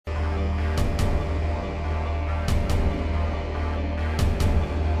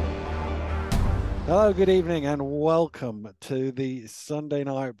Hello, good evening, and welcome to the Sunday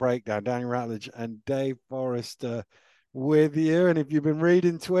Night Breakdown. Danny Ratledge and Dave Forrester with you. And if you've been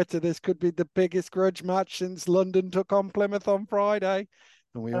reading Twitter, this could be the biggest grudge match since London took on Plymouth on Friday.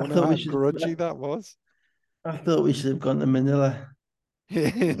 And we I all know thought how we should. grudgy that was. I thought we should have gone to Manila. You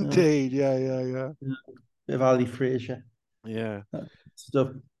Indeed, yeah. know, with Ali Fraser, Yeah, that stuff.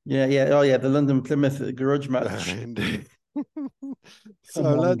 Yeah, yeah. Oh, yeah. The London Plymouth grudge match. indeed. Come So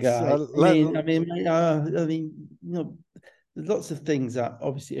on, let's guy. uh, let Mate, there's lots of things that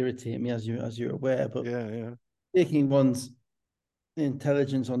obviously irritate me, as you're aware. But yeah. taking one's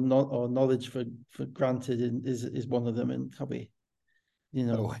intelligence or knowledge for granted is one of them. And you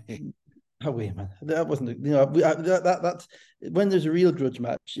know, Oh, wait. man. That wasn't, that's when there's a real grudge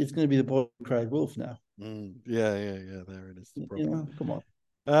match, it's going to be the boy who cried wolf now. Yeah. There it is, the problem. Come on.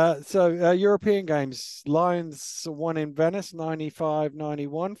 European games. Lions won in Venice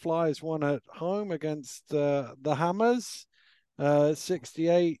 95-91. Flyers won at home against the Hammers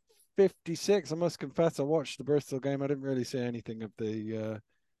 68-56. I must confess, I watched the Bristol game. I didn't really see anything of the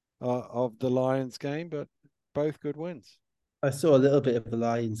Lions game, but both good wins. I saw a little bit of the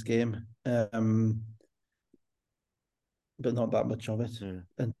Lions game, but not that much of it. Yeah.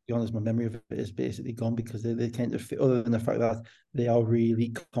 And to be honest, my memory of it is basically gone because they kind of fit, other than the fact that they are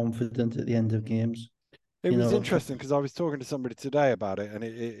really confident at the end of games. It You was know, interesting because I was talking to somebody today about it, and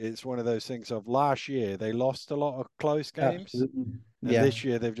it's one of those things of last year they lost a lot of close games. absolutely. And Yeah. this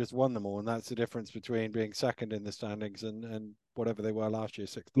year they've just won them all, and that's the difference between being second in the standings and whatever they were last year,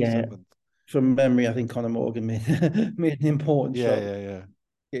 sixth or Yeah. seventh. From memory, I think Conor Morgan made made an important Yeah, shot. yeah.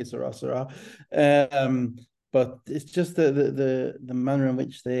 Okay, Sarah. Um, but it's just the manner in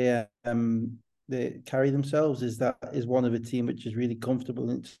which they carry themselves is one of a team which is really comfortable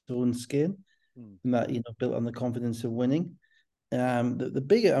in its own skin, Hmm. and that built on the confidence of winning. The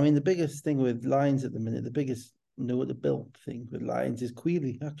biggest thing with Lions at the minute, the biggest notable thing with Lions is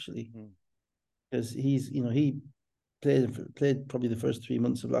Queeley actually, Hmm. because he played probably the first 3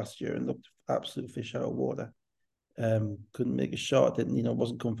 months of last year and looked absolute fish out of water. Couldn't make a shot, didn't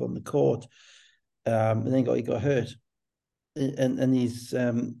wasn't comfortable on the court, and then he got hurt, and he's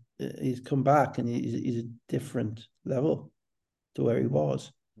come back and he's a different level to where he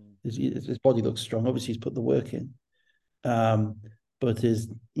was. Hmm. His body looks strong. Obviously, he's put the work in. Um, but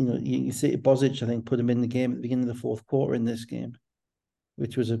you see Bozic, I think, put him in the game at the beginning of the fourth quarter in this game,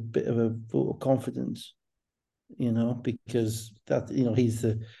 which was a bit of a vote of confidence, because he's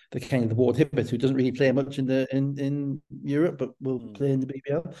the kind of the Ward Hibbert who doesn't really play much in Europe, but will Hmm. play in the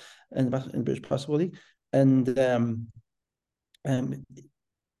BBL and in the British Basketball League. And and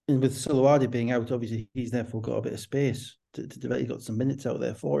with Solowadi being out, obviously he's therefore got a bit of space to develop. He got some minutes out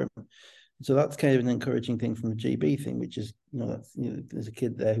there for him. So that's kind of an encouraging thing from the GB thing, which is, there's a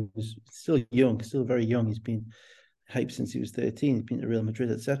kid there who's still young, still very young. He's been hyped since he was 13. He's been to Real Madrid,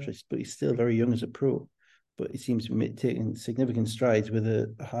 etc. But he's still very young as a pro. But he seems to be taking significant strides with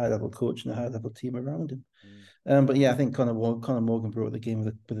a high level coach and a high level team around him. Hmm. But yeah, I think Conor Morgan brought the game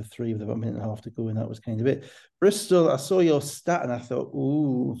with a three with about a minute and a half to go, and that was kind of it. Bristol, I saw your stat and I thought,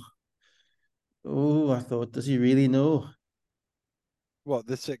 I thought, does he really know? What,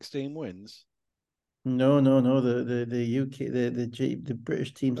 the 16 wins? No. The UK, the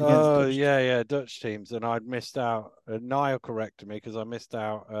British teams against Oh, Dutch. yeah, Dutch teams. And I'd missed out. Niall corrected me because I missed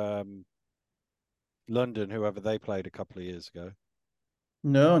out London, whoever they played a couple of years ago.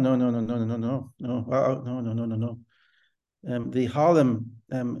 No. The Harlem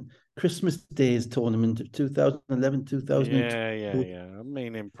Christmas Days tournament of 2011, Yeah. 2012. I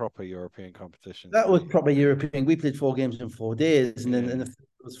mean, in proper European competitions, That was proper European. We played 4 games in 4 days, and then yeah. in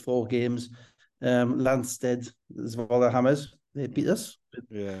those 4 games, Landstead, Zwolle Hammers, they beat Mm. us.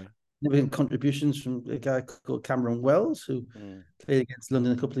 Yeah. Significant contributions from a guy called Cameron Wells, who Mm. played against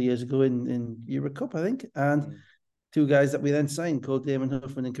London a couple of years ago in Euro Cup, I think, and Mm. 2 guys that we then signed called Damon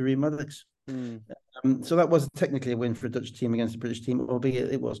Huffman and Kareem Maddox. Mm. So that was technically a win for a Dutch team against a British team,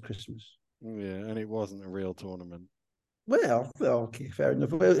 albeit it was Christmas. Yeah, and it wasn't a real tournament. Well, okay, fair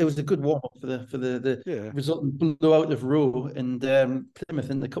enough. Well, it was a good warm up for the Yeah. resultant blowout of Rowe and Plymouth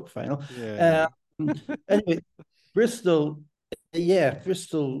in the cup final. Yeah. Anyway, Bristol, yeah,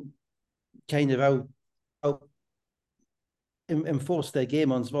 Bristol kind of out enforced their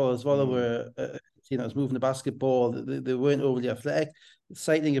game on Zwolle. Zwolle Mm. were, was moving the basketball. They weren't overly athletic. The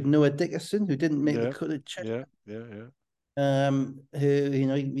sighting of Noah Dickerson, who didn't make the Yeah. cut at Cheshire. Yeah. Who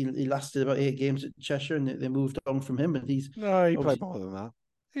he lasted about 8 games at Cheshire, and they moved on from him. And he's No, he played obviously more than that.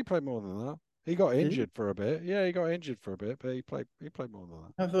 He played more than that. He got did. injured for a bit. Yeah, he got injured for a bit, but he played more than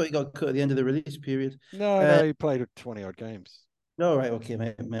that. I thought he got cut at the end of the release period. No, Uh, he played 20 odd games. Oh, right, okay,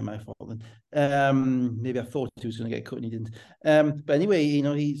 my fault then. Maybe I thought he was going to get cut and he didn't. But anyway,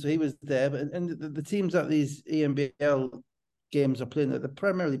 he was there. But and the teams that these EMBL games are playing, they're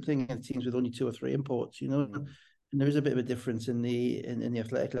primarily playing against teams with only 2 or 3 imports. Mm. And there is a bit of a difference in the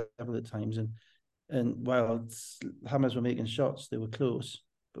athletic level at times. And while Hammers were making shots, they were close.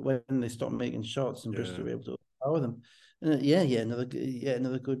 But when they stopped making shots, and Yeah. Bristol were able to power them, and another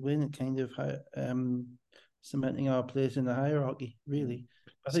good win. It kind of cementing our place in the hierarchy. Mm. Really,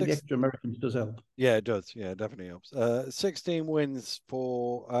 I think the Six. extra Americans does help. Yeah, it does. Yeah, it definitely helps. 16 wins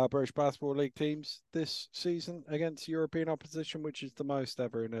for British Basketball League teams this season against European opposition, which is the most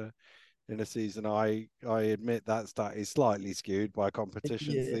ever in a season. I admit that stat is slightly skewed by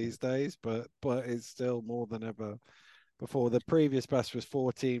competitions Yeah, these days, but it's still more than ever before. The previous best was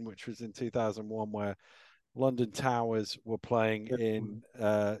 14, which was in 2001, where London Towers were playing in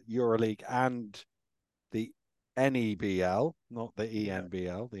EuroLeague and the NEBL, not the yeah,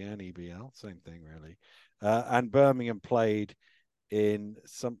 ENBL, the NEBL, same thing really. And Birmingham played in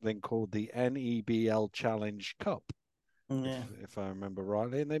something called the NEBL Challenge Cup, yeah. if I remember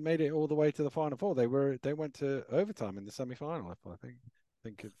rightly, and they made it all the way to the final four. They went to overtime in the semi final, if I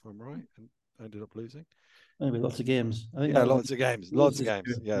think if I'm right, and ended up losing. Maybe lots of games. I think Yeah, that was one of lots of games, the rules lots of this games.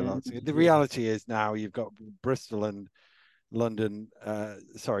 year. Yeah, Yeah, lots. lots of The games. reality is now you've got Bristol and London,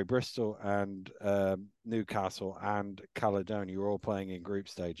 Bristol and Newcastle and Caledonia are all playing in group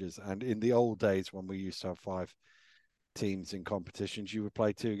stages. And in the old days when we used to have 5 teams in competitions, you would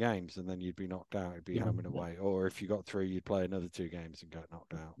play 2 games and then you'd be knocked out. It'd be Yeah, home and away. Or if you got through, you'd play another 2 games and get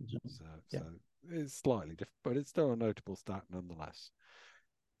knocked out. So, yeah. so it's slightly different, but it's still a notable stat nonetheless.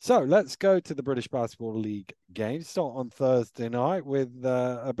 So let's go to the British Basketball League games. Start on Thursday night with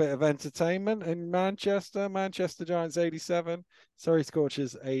a bit of entertainment in Manchester. Manchester Giants 87, Surrey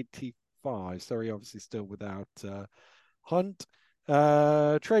Scorchers 85. Surrey obviously still without Hunt.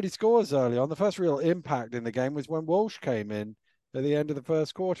 Traded scores early on. The first real impact in the game was when Walsh came in at the end of the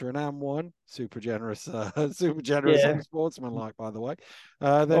first quarter and Am won. Super generous, super generous Yeah. and sportsmanlike, by the way.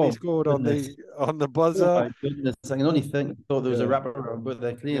 Then he Oh, scored on goodness. the Oh buzzer. my goodness! I can only think thought there was a Yeah, wraparound, but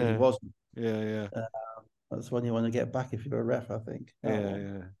there clearly yeah, wasn't. yeah. Uh, that's one you want to get back if you're a ref, I think. That Yeah,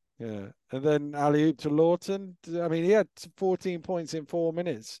 one. yeah, yeah. And then alley oop to Lawton. I mean, he had 14 points in 4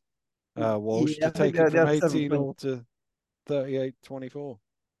 minutes, Walsh, Yeah, to I think take it they from had 7 18 points. all to 38-24.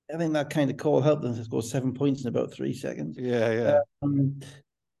 I think that kind of call helped them to score 7 points in about 3 seconds. Yeah, yeah. Um,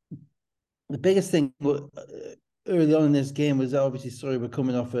 the biggest thing early on in this game was that obviously Surrey were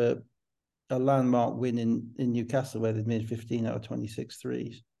coming off a landmark win in Newcastle where they'd made 15 out of 26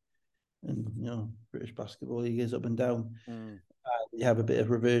 threes. And British Basketball League is up and down. Mm, You have a bit of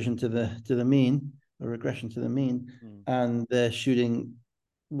reversion to the mean, a regression to the mean, mm, and their shooting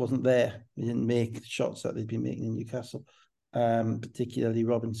wasn't there. They didn't make shots that they'd been making in Newcastle, particularly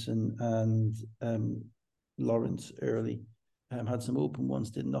Robinson and Lawrence early. Had some open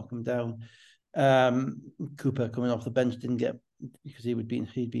ones, didn't knock them down. Cooper coming off the bench didn't get, because he'd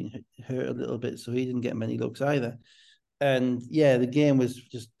been hurt a little bit, so he didn't get many looks either. And yeah, the game was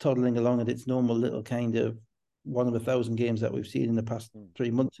just toddling along at its normal little kind of one of 1,000 games that we've seen in the past mm,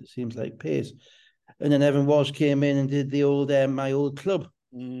 3 months. It seems like pace. And then Evan Walsh came in and did the old my old club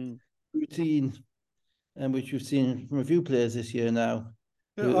mm. routine, and which we've seen from a few players this year now.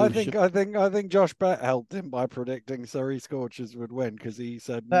 Yeah, I think Josh Bett helped him by predicting Surrey Scorchers would win because he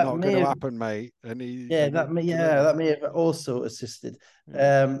said That not going may to have, happen, mate, and he yeah, and he that may, yeah, delivered. that may have also assisted.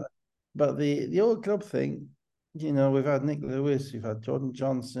 Yeah. Um, but the old club thing, we've had Nick Lewis, we've had Jordan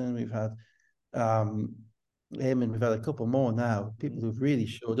Johnson, we've had um, him, and we've had a couple more now. People Mm. who've really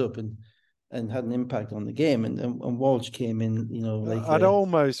showed up and had an impact on the game. And Walsh came in, like I'd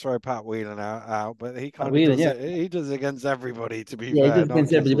almost throw Pat Whelan out, but he Pat kind of Whelan, does yeah. it. He does it against everybody, to be Yeah, he fair, does not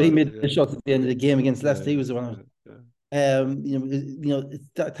against just everybody, but he one. made the Yeah, shots at the end of the game against yeah, Leicester. He was the one. yeah, yeah. It's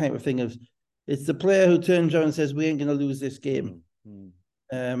that type of thing of it's the player who turns around and says, "We ain't going to lose this game," Mm,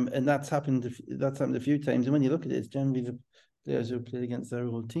 mm, and that's happened. That's happened a few times. And when you look at it, it's generally the players who played against their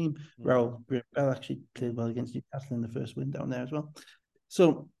old team. mm, Well, Bell actually played mm, well against Newcastle in the first win down there as well.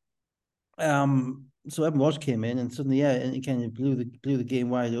 So Evan Walsh came in and suddenly, yeah, and he kind of blew the game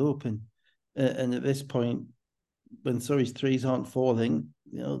wide open. And at this point, when Surrey's threes aren't falling,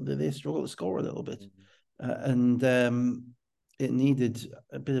 they struggle to score a little bit, mm, and it needed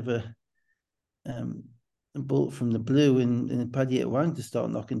a bit of um, a bolt from the blue in Paddy Wang to start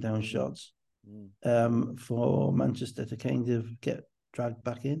knocking down mm, shots mm. for Manchester to kind of get dragged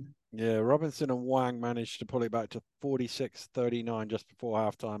back in. Yeah, Robinson and Wang managed to pull it back to 46-39 just before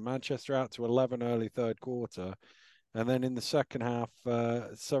halftime. Manchester out to 11 early third quarter. And then in the second half,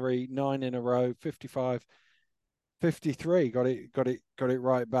 Surrey 9 in a row, 55 53 got it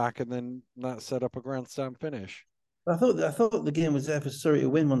right back, and then that set up a grandstand finish. I thought the game was there for Surrey to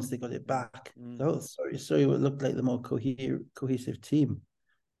win once they got it Mm, back. I mm, thought Surrey would look like the more cohesive team.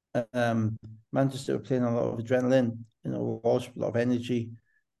 Um, Manchester were playing a lot of adrenaline, Walsh, a lot of energy.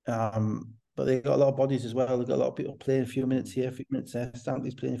 But they got a lot of bodies as well. They got a lot of people playing a few minutes mm, here, a few minutes there.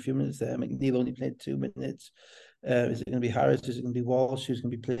 Stanley's playing a few minutes there. McNeil only played 2 minutes. Is it going to be Harris? Is it going to be Walsh who's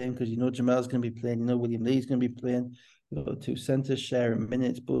going to be playing? Because Jamel's going to be playing. William Lee's going to be playing. You've got the two centres sharing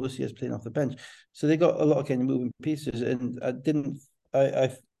minutes. Bosia's playing off the bench. So they got a lot of kind of moving pieces. And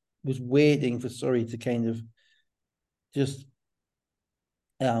I was waiting for Surrey to kind of just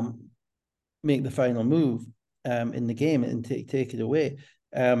um, make the final move in the game and take it away.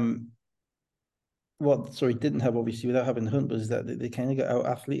 What Surrey didn't have, obviously, without having the Hunt, was that they kind of got out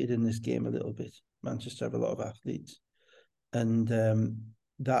athleted in this game a little bit. Manchester have a lot of athletes, and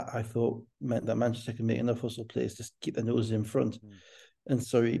that I thought meant that Manchester could make enough hustle plays to keep their noses in front. mm, And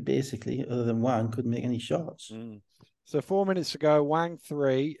Surrey, basically, other than Wang, couldn't make any shots. mm. So 4 minutes ago, Wang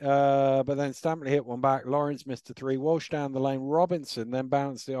three, but then Stampley hit one back. Lawrence missed a three. Walsh down the lane. Robinson then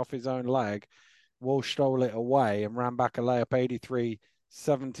bounced it off his own leg. Walsh stole it away and ran back a layup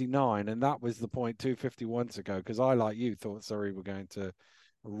 83-79. And that was the point 251 to go, because I, like you, thought Surrey were going to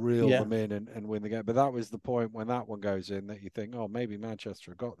reel Yeah, them in and win the game. But that was the point when that one goes in that you think, oh, maybe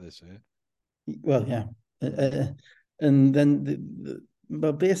Manchester have got this here. well, yeah, Mm, and then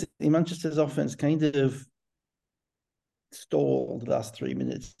but basically Manchester's offense kind of stalled the last 3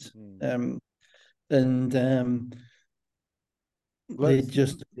 minutes. mm. And they Let's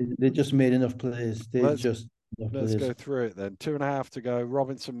just they just made enough plays. They let's just enough let's plays. go through it then. 2.5 to go.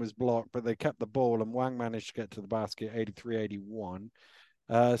 Robinson was blocked, but they kept the ball, and Wang managed to get to the basket 83-81.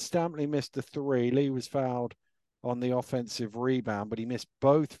 Stampley missed the three. Lee was fouled on the offensive rebound, but he missed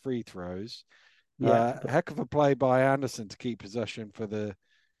both free throws. Yeah, Heck of a play by Anderson to keep possession for the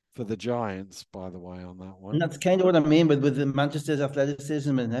Giants, by the way, on that and one. that's kind of what I mean with the Manchester's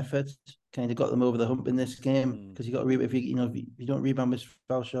athleticism and effort. Kind of got them over the hump in this game Mm, because you got to if you don't rebound with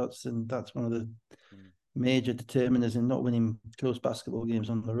foul shots, and that's one of the mm. major determiners in not winning close basketball games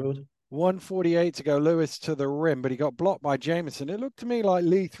on the road. 148 to go. Lewis to the rim, but he got blocked by Jameson. It looked to me like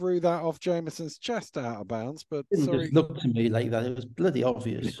Lee threw that off Jameson's chest out of bounds, but It didn't just sorry. look to me like that. It was bloody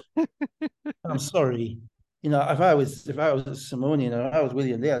obvious. I'm sorry. If I was Simonian or I was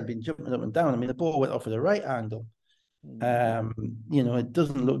William Lee, I'd been jumping up and down. I mean, the ball went off at the right angle. Mm, It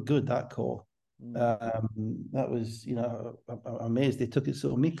doesn't look good, that call. mm, That was, I'm amazed they took it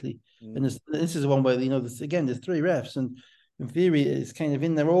so meekly. And mm, this is the one where, there's three refs, and in theory, it's kind of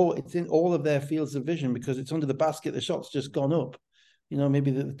it's in all of their fields of vision because it's under the basket. The shot's just gone up. Maybe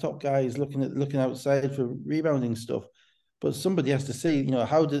the top guy is looking outside for rebounding stuff. But somebody has to say,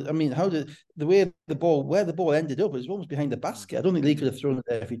 how did where the ball ended up, it was almost behind the mm, basket. I don't think Lee could mm, have thrown it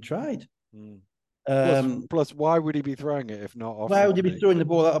there if he tried. mm. Plus, Um, plus, why would he be throwing it if not off why would you be somebody? throwing the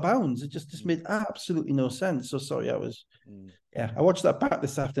ball out of bounds? It just Mm, made absolutely no sense. So sorry, mm. I watched that back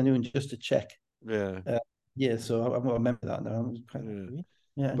this afternoon just to check. Yeah, Uh, yeah, so I remember that now. I was kind of, yeah.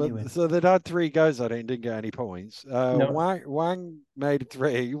 yeah, But anyway. so they'd had three goes at it and didn't get any points. No. Wang made a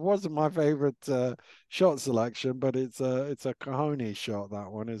three. It wasn't my favorite shot selection, but it's a cojones shot,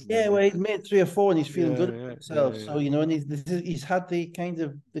 that one, isn't Yeah, it? well, he's made three or four and he's feeling Yeah, good yeah, about yeah, himself. yeah, So, and he's had the kind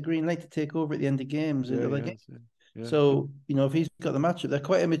of the green light to take over at the end of games and yeah, other yeah, games. yeah. Yeah. So, if he's got the matchup, they're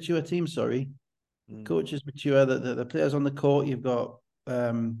quite a mature team, sorry. The Mm, coach is mature, the players on the court, you've got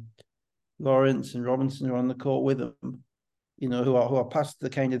Lawrence and Robinson are on the court with them, who are past the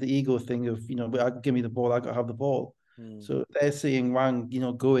kind of the ego thing of, give me the ball, I got to have the ball. mm, So they're seeing Wang,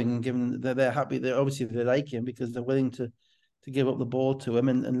 going and giving they're happy. They're obviously they like him because they're willing to give up the ball to him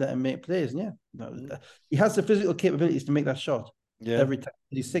and let him make plays. And mm. he has the physical capabilities to make that shot Yeah, every time.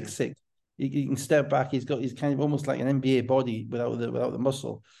 He's yeah. 6'6". He can step back. He's kind of almost like an NBA body without the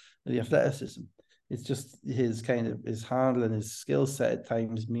muscle, the athleticism. It's just his handling, his skill set at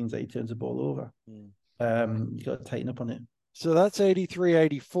times means that he turns the ball over. Mm. You got to tighten up on it. So that's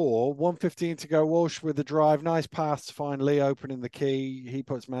 83-84. 115 to go. Walsh with the drive. Nice pass to find Lee opening the key. He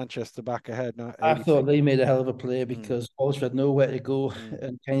puts Manchester back ahead now. I 84. thought they made a hell of a play Mm, because Walsh had nowhere to go mm,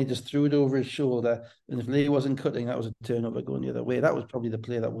 and kind of just threw it over his shoulder. And if Lee wasn't cutting, that was a turnover going the other way. That was probably the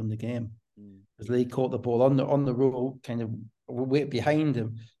play that won the game. mm, Because Lee caught the ball on the roll, kind of way behind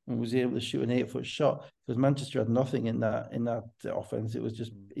him, and was able to shoot an 8-foot shot. Because Manchester had nothing in that offense. It was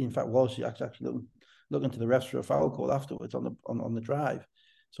just, mm. in fact, Walsh actually looking to the refs for a foul call afterwards on the drive.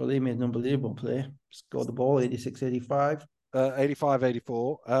 So Lee made an unbelievable play, scored the ball 86-85.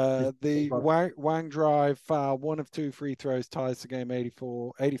 85-84. The Wang drive foul, one of two free throws ties the game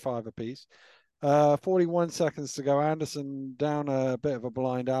 85 apiece. 41 seconds to go. Anderson down a bit of a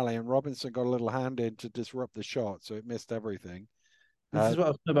blind alley, and Robinson got a little hand in to disrupt the shot, so it missed everything. This is what I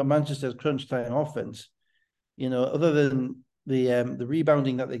was talking about Manchester's crunch time offense. Other than the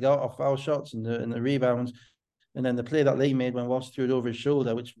rebounding that they got off foul shots and the rebounds, and then the play that Lee made when Walsh threw it over his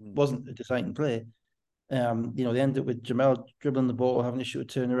shoulder, which wasn't a deciding play. They ended with Jamal dribbling the ball, having to shoot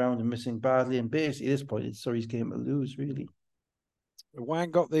a turnaround and missing badly. And basically, at this point, it's Surrey's game to lose, really.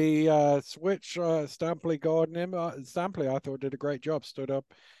 Wang got the switch. Stampley guarding him. Stampley, I thought, did a great job. Stood up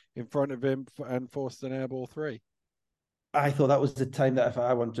in front of him and forced an airball 3. I thought that was the time that if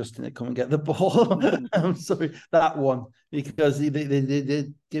I want Justin to come and get the ball, I'm sorry, that one, because they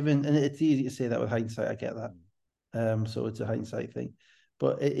given, and it's easy to say that with hindsight. I get that. So it's a hindsight thing.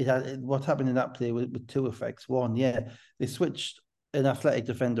 But what happened in that play with two effects. One, they switched an athletic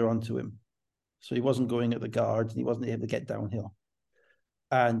defender onto him. So he wasn't going at the guards and he wasn't able to get downhill.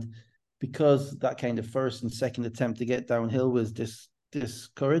 And because that kind of first and second attempt to get downhill was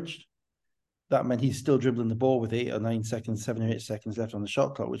discouraged, that meant he's still dribbling the ball with 8 or 9 seconds, 7 or 8 seconds left on the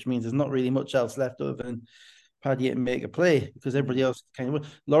shot clock, which means there's not really much else left other than Paddy to make a play, because everybody else kind of.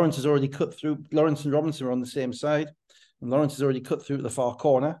 Lawrence has already cut through. Lawrence and Robinson are on the same side, and Lawrence has already cut through to the far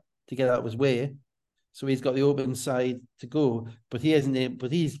corner to get out of his way, so he's got the open side to go. But he hasn't.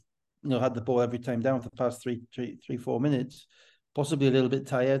 But he's had the ball every time down for the past 4 minutes, possibly a little bit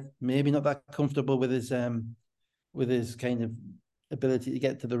tired, maybe not that comfortable with his kind of ability to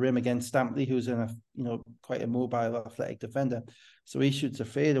get to the rim against Stampley, who's quite a mobile, athletic defender. So he shoots a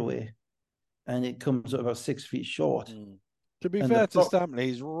fadeaway, and it comes up about 6 feet short. To be fair to Stampley,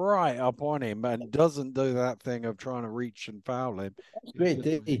 he's right up on him and doesn't do that thing of trying to reach and foul him. It's great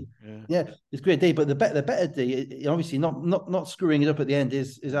D. Yeah, it's great D. But the better D, obviously not screwing it up at the end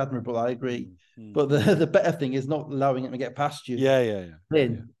is admirable. I agree. But the better thing is not allowing him to get past you. Yeah.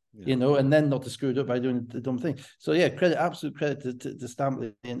 And then not to screw it up by doing the dumb thing. So absolute credit to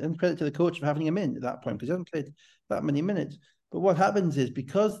Stampley and credit to the coach for having him in at that point, because he hasn't played that many minutes. But what happens is,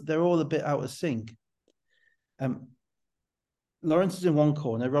 because they're all a bit out of sync, Lawrence is in one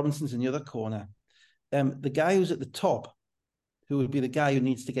corner, Robinson's in the other corner. The guy who's at the top, who would be the guy who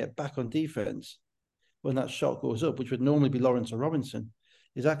needs to get back on defense when that shot goes up, which would normally be Lawrence or Robinson,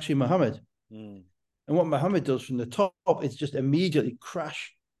 is actually Mohammed. And what Mohammed does from the top is just immediately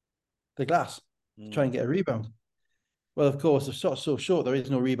crash the glass to try and get a rebound. Well, of course, the shot's so short, there is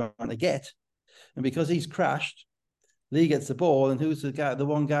no rebound to get. And because he's crashed, Lee gets the ball, and who's the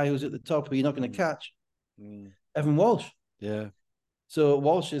one guy who's at the top who you're not going to catch? Evan Walsh. Yeah. So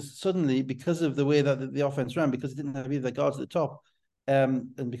Walsh is suddenly, because of the way that the offense ran, because it didn't have either guards at the top,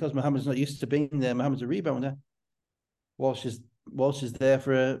 and because Mohammed's not used to being there, Mohammed's a rebounder. Walsh is there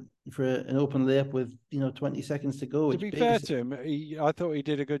for an open layup with 20 seconds to go. To be fair to him, I thought he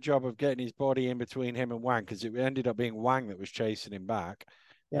did a good job of getting his body in between him and Wang, because it ended up being Wang that was chasing him back.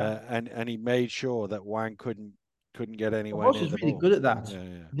 And he made sure that Wang couldn't get anywhere. Walsh is really good at that. Yeah.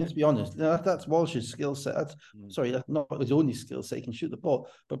 Let's be honest. That's Walsh's skill set. Sorry, that's not his only skill set. He can shoot the ball,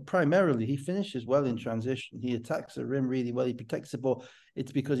 but primarily he finishes well in transition. He attacks the rim really well. He protects the ball.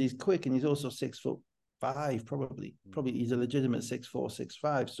 It's because he's quick, and he's also 6'5", probably. Probably he's a legitimate 6'4",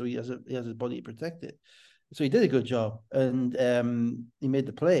 6'5", so he has his body to protect it. So he did a good job, and he made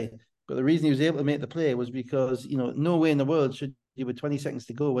the play. But the reason he was able to make the play was because no way in the world should you, with 20 seconds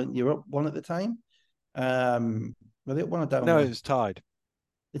to go, when you're up 1 at the time. Well, they won it down. No, it's tied.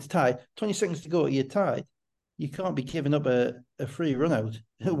 It's tied. 20 seconds to go. You're tied. You can't be giving up a free run out,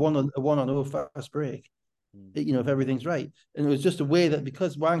 a one on 0 fast break. If everything's right. And it was just a way that,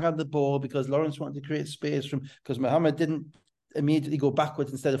 because Wang had the ball, because Lawrence wanted to create space because Mohammed didn't immediately go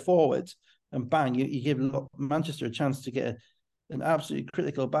backwards instead of forwards, and bang, you give Manchester a chance to get an absolutely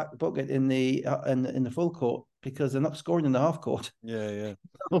critical bucket in the full court, because they're not scoring in the half court. Yeah.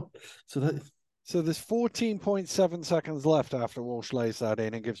 So there's 14.7 seconds left after Walsh lays that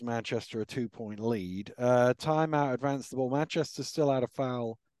in and gives Manchester a 2-point lead. Timeout advanced the ball. Manchester still had a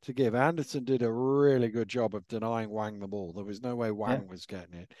foul to give. Anderson did a really good job of denying Wang the ball. There was no way Wang was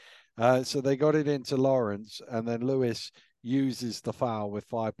getting it. So they got it into Lawrence, and then Lewis uses the foul with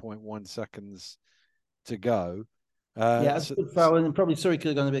 5.1 seconds to go. It's a good foul, and probably Surrey could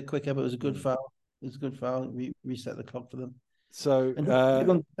have gone a bit quicker, but it was a good foul. It was a good foul. Reset the clock for them. So and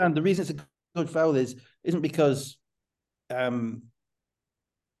understand the reason it's a good foul isn't because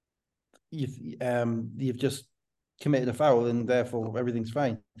you've just committed a foul and therefore everything's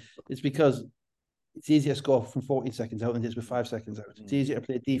fine. It's because it's easier to score from 14 seconds out than it is with 5 seconds out. It's Mm. easier to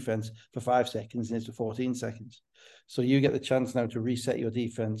play defense for 5 seconds than it is for 14 seconds. So you get the chance now to reset your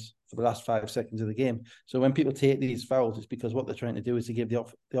defense for the last 5 seconds of the game. So when people take these fouls, it's because what they're trying to do is to give the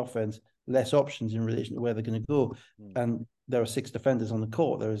offense less options in relation to where they're going to go. And there are 6 defenders on the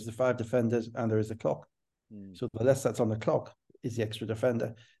court. There is the 5 defenders and there is the clock. So the less that's on the clock is the extra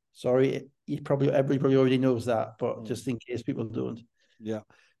defender. Sorry, everybody already knows that, but just in case people don't. Yeah.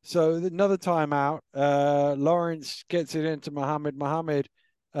 So another timeout. Lawrence gets it into Mohammed. Mohammed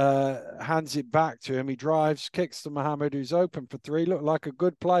hands it back to him. He drives, kicks to Mohammed, who's open for 3. Looked like a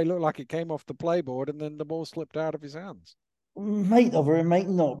good play. Looked like it came off the playboard, and then the ball slipped out of his hands. Might have or it might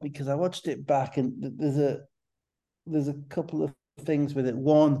not, because I watched it back and there's a couple of things with it.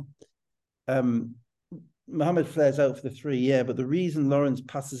 One, Mohammed flares out for the 3, yeah, but the reason Lawrence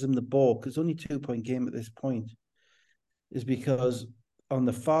passes him the ball, because it's only 2-point game at this point, is because on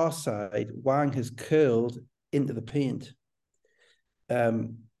the far side, Wang has curled into the paint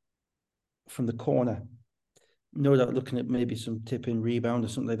from the corner. No doubt looking at maybe some tip-in rebound or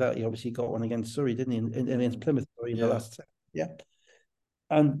something like that. He obviously got one against Surrey, didn't he? Against Plymouth, sorry, in the last set. Yeah.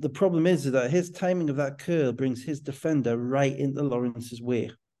 And the problem is that his timing of that curl brings his defender right into Lawrence's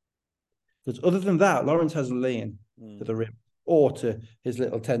way. Because other than that, Lawrence has a lane to the rim or to his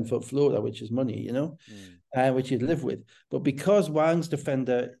little 10-foot floater, which is money, which he'd live with. But because Wang's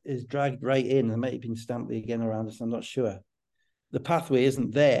defender is dragged right in, and might have been Stampley again around us, I'm not sure, the pathway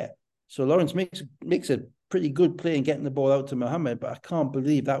isn't there. So Lawrence makes a pretty good play in getting the ball out to Mohammed, but I can't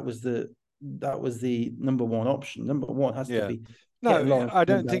believe that was the number one option. Number one has to be. No, I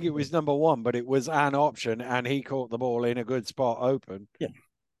don't think it was number one, but it was an option, and he caught the ball in a good spot open.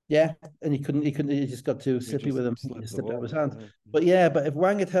 Yeah, and he just got too slippy with him. He slipped out of his hands. But if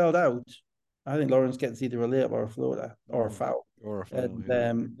Wang had held out, I think Lawrence gets either a layup or a floater or a foul.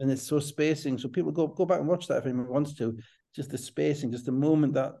 And it's so spacing. So people go back and watch that if anyone wants to. Just the spacing, just the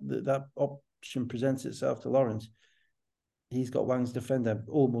moment that option presents itself to Lawrence, he's got Wang's defender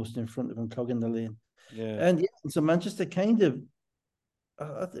almost in front of him, clogging the lane. And so Manchester kind of,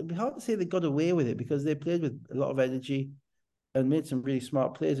 it'd be hard to say they got away with it because they played with a lot of energy and made some really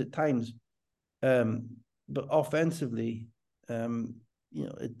smart plays at times. But offensively,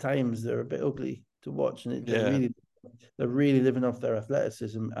 at times they're a bit ugly to watch, and they're really living off their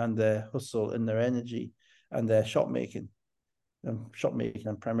athleticism and their hustle and their energy and their shot making. I'm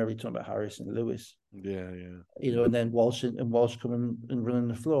primarily talking about Harris and Lewis. And then Walsh coming and running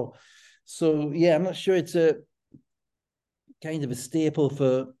the floor. So I'm not sure it's a kind of a staple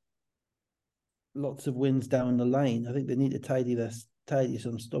for lots of wins down the line. I think they need to tidy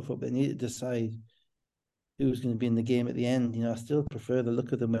some stuff up. They need to decide who's going to be in the game at the end. I still prefer the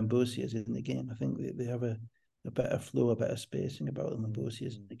look of them when Bossier is in the game. I think they have a better flow, a better spacing about them when Bossier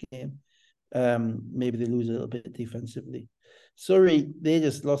is in the game. Maybe they lose a little bit defensively. Sorry, they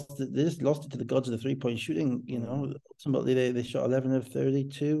just lost it to the gods of the 3-point shooting. Ultimately they shot 11 of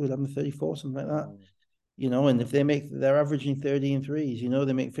 32, 11 of 34, something like that. And if they're averaging 30 in threes,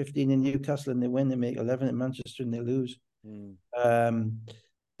 they make 15 in Newcastle and they win, they make 11 in Manchester and they lose. And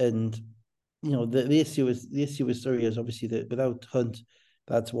the issue with Surrey is obviously that without Hunt,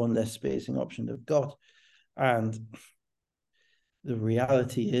 that's one less spacing option they've got. And the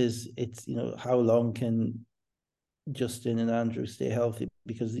reality is, it's how long can Justin and Andrew stay healthy,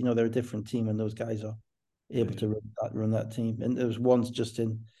 because they're a different team and those guys are able to run that team. And there was once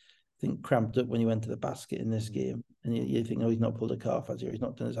Justin, I think, cramped up when he went to the basket in this game, and you think, he's not pulled a calf, has he? Or he's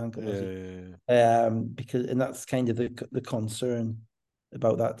not done his ankle, has he? And that's kind of the concern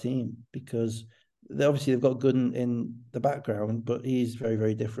about that team, because they've got Gooden in the background, but he's very,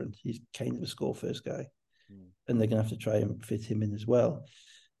 very different. He's kind of a score first guy, and they're going to have to try and fit him in as well.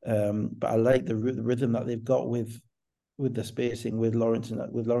 But I like the rhythm that they've got with the spacing with Lawrence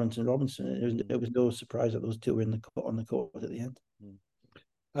and Robinson. It was no surprise that those two were on the court at the end.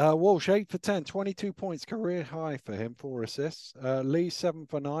 Walsh 8 for 10, 22 points, career high for him, 4 assists. Lee 7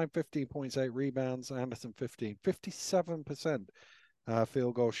 for 9, 15 points, 8 rebounds. Anderson 15, 57%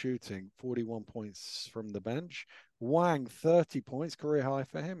 field goal shooting, 41 points from the bench. Wang 30 points, career high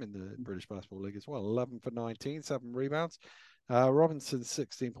for him in the British Basketball League as well. 11 for 19, 7 rebounds. Robinson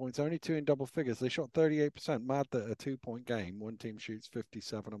 16 points, only 2 in double figures. They shot 38%. Mad that a 2-point game. One team shoots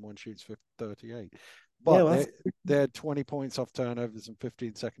 57 and one shoots 38. But they had 20 points off turnovers and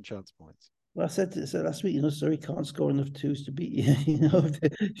 15 second chance points. Well, I said last week, Surrey can't score enough twos to beat you.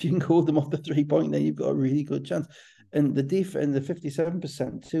 If you can hold them off the 3-point, then you've got a really good chance. And the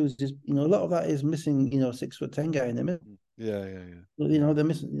 57% twos is, a lot of that is missing, 6'10" guy in the middle. They're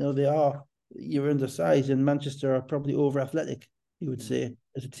missing. You're undersized, and Manchester are probably over athletic, you would say.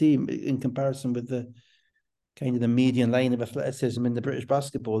 as a team in comparison with the kind of the median line of athleticism in the British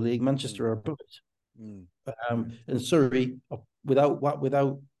Basketball League. Manchester are above it. Mm. And Surrey,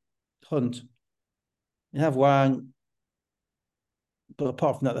 without Hunt, you have Wang, but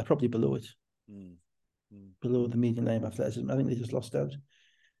apart from that, they're probably below it, Mm. Mm. below the median line of athleticism. I think they just lost out.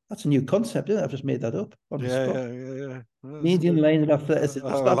 That's a new concept, isn't it? I've just made that up on the Yeah, spot. yeah. That's Median good. line of athleticism.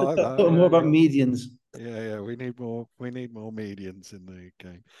 I Start like that. talking more about Yeah, medians. yeah. We need more. We need more medians in the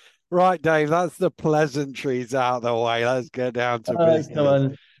game. Right, Dave. That's the pleasantries out of the way. Let's get down to All right, come business.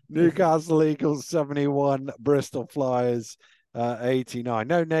 on. Newcastle Eagles 71, Bristol Flyers 89.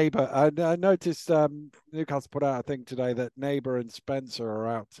 No neighbour. I noticed Newcastle put out a thing today that Neighbour and Spencer are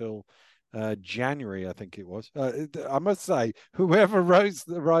out till January, I think it was. I must say, whoever writes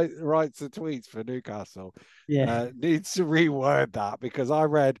the tweets for Newcastle Yeah. needs to reword that, because I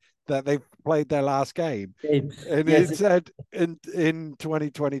read that they played their last game and Yes. it said in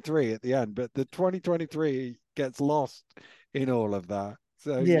 2023 at the end, but the 2023 gets lost in all of that.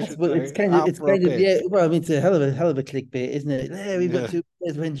 So you Yes, should but say out it's for a kind of bit. yeah. Well, I mean, it's a hell of a clickbait, isn't it? Yeah, we've got Yeah, two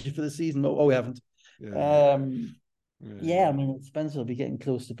players injured for the season. Oh, we haven't. yeah, Um, yeah, I yeah. mean, Spencer will be getting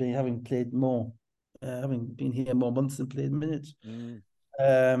close to being having played more, having been here more months than played minutes. Mm,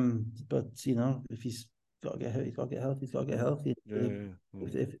 But you know, if he's got to get hurt, he's got to get healthy. He's got to get mm, healthy. yeah,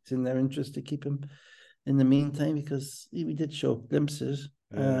 If it's in their interest to keep him in the meantime, because we did show glimpses.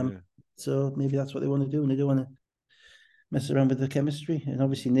 yeah. So maybe that's what they want to do, and they don't want to mess around with the chemistry. And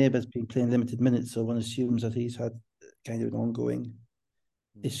obviously, Neighbour's been playing limited minutes, so one assumes that he's had kind of an ongoing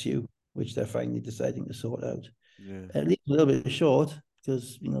Mm, issue, which they're finally deciding to sort out. yeah. At least a little bit short,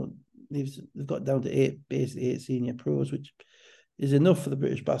 because you know they've got down to basically eight senior pros, which is enough for the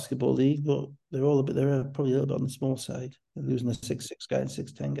British Basketball League, but they're probably a little bit on the small side. They're losing a 6'6" guy and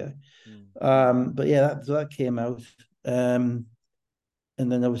 6'10" guy. Mm, But yeah, that came out. And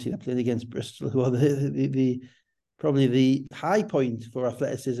then obviously they played against Bristol, who are the probably the high point for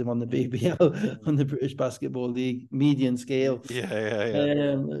athleticism on the BBL, mm. on the British Basketball League median scale. Yeah.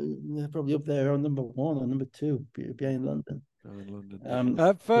 They're probably up there on number one or number two behind London. Oh, in London.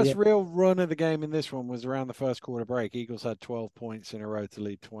 Yeah, First real run of the game in this one was around the first quarter break. Eagles had 12 points in a row to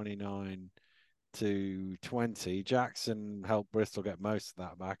lead 29-20. Jackson helped Bristol get most of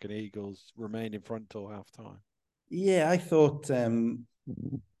that back, and Eagles remained in front till half time. yeah. I thought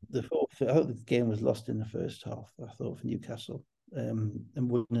the game was lost in the first half. I thought for Newcastle, and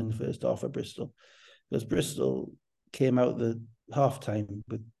won in the first half for Bristol, because Bristol came out the half time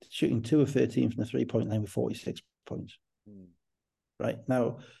with shooting 2 of 13 from the 3-point line with 46 points. Mm. Right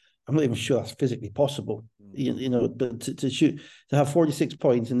now, I'm not even sure that's physically possible. Mm. You know, but to have 46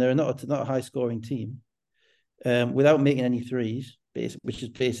 points, and they're not a high scoring team, without making any threes, which is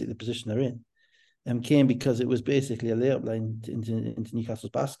basically the position they're in, came because it was basically a layup line into Newcastle's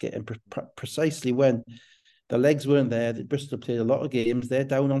basket, and precisely when the legs weren't there, Bristol played a lot of games. They're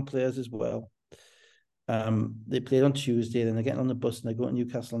down on players as well. They played on Tuesday, then they're getting on the bus and they go to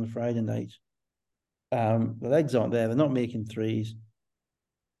Newcastle on the Friday night. The legs aren't there. They're not making threes.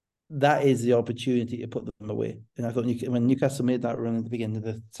 That is the opportunity to put them away. And I thought when Newcastle made that run at the beginning of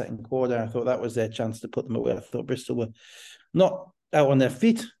the second quarter, I thought that was their chance to put them away. I thought Bristol were not out on their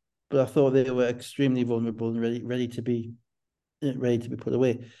feet, but I thought they were extremely vulnerable and ready to be put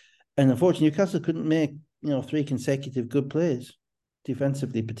away. And unfortunately, Newcastle couldn't make 3 consecutive good plays,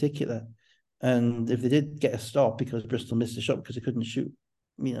 defensively in particular. And if they did get a stop because Bristol missed a shot because they couldn't shoot,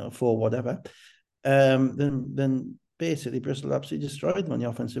 for whatever, then basically Bristol absolutely destroyed them on the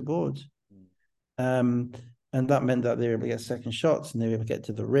offensive boards. And that meant that they were able to get second shots and they were able to get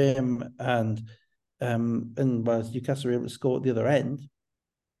to the rim. And whilst Newcastle were able to score at the other end,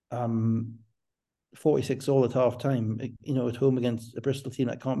 46 all at half time, at home against a Bristol team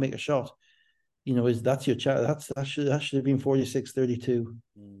that can't make a shot, that's your chance. That should have been 46-32.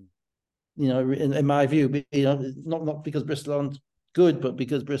 In my view, not because Bristol aren't good, but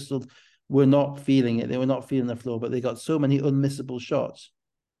because Bristol were not feeling it. They were not feeling the flow, but they got so many unmissable shots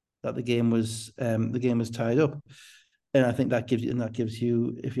that the game was tied up. And I think that gives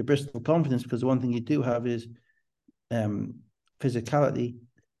you, if you're Bristol, confidence, because the one thing you do have is physicality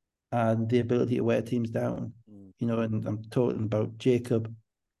and the ability to wear teams down. And I'm talking about Jacob,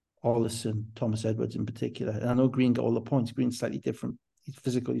 Ollison, Thomas Edwards in particular. And I know Green got all the points. Green's slightly different. He's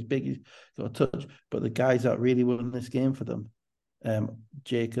physical, he's big, he's got a touch. But the guys that really won this game for them,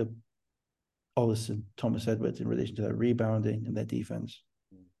 Jacob, Ollison, Thomas Edwards, in relation to their rebounding and their defense,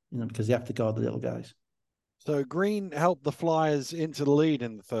 because they have to guard the little guys. So Green helped the Flyers into the lead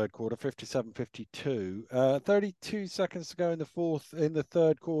in the third quarter, 57-52. 32 seconds to go in the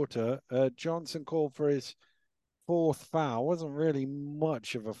third quarter. Johnson called for his fourth foul wasn't really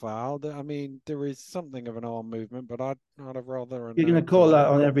much of a foul. I mean, there is something of an arm movement, but I'd have rather a You're no going to call call. that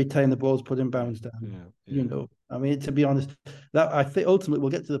on every time the ball's put in Yeah, bounds down. yeah, You yeah. know, I mean, to be honest, that I think ultimately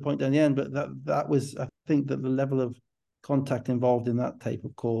we'll get to the point down the end, but that was, I think that the level of contact involved in that type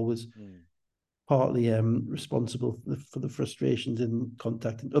of call was partly responsible for the frustrations in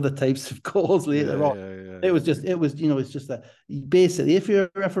contact and other types of calls later Yeah, on. yeah, yeah, It was yeah. just, it was, you know, it's just that basically, if you're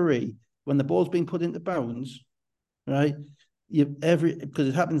a referee, when the ball's being put into bounds, right? You every because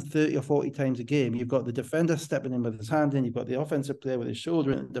it happens 30 or 40 times a game. You've got the defender stepping in with his hand in, you've got the offensive player with his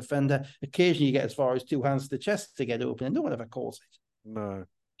shoulder in, the defender. Occasionally you get as far as two hands to the chest to get open, and no one ever calls it. No,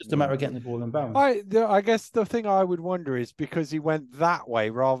 Just a matter no. of getting the ball in bounds. I guess the thing I would wonder is because he went that way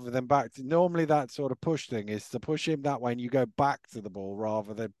rather than back to normally that sort of push thing is to push him that way and you go back to the ball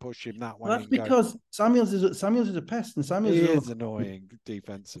rather than push him that Well, way that's and go. because Samuels is a pest, and He is annoying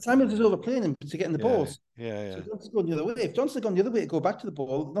defensively. Samuels is overplaying him to getting the Yeah, balls. yeah, So yeah. Johnson's going the other way. If Johnson had gone the other way to go back to the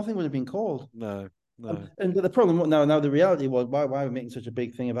ball, nothing would have been called. No, no. And the problem now the reality was why we're making such a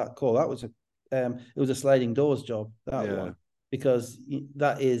big thing of that call. That was it was a sliding doors job, that Yeah. one, because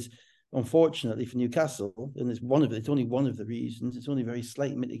that is unfortunately for Newcastle, and it's only one of the reasons. It's only very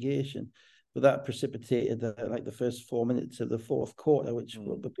slight mitigation, but that precipitated like the first 4 minutes of the fourth quarter, which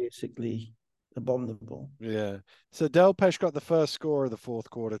were basically abominable. Yeah. So Delpesh got the first score of the fourth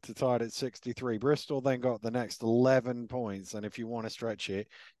quarter to tie it at 63. Bristol then got the next 11 points. And if you want to stretch it,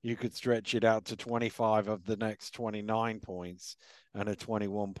 you could stretch it out to 25 of the next 29 points and a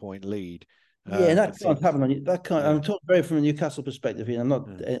 21-point lead. Yeah, and that It can't seems, happen on you. That can't. yeah. I'm talking very from a Newcastle perspective here. I'm not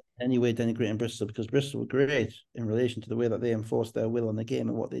Yeah. in any way denigrating Bristol because Bristol were great in relation to the way that they enforced their will on the game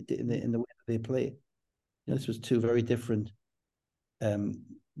and what they did in the way that they play. You know, this was two very different um,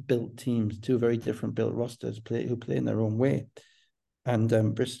 built teams, two very different built rosters who play in their own way. And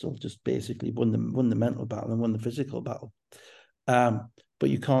Bristol just basically won the mental battle and won the physical battle. But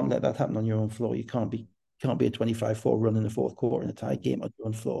you can't let that happen on your own floor. You can't be a 25-4 run in the fourth quarter in a tie game on your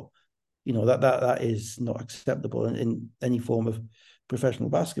own floor. You know that is not acceptable in any form of professional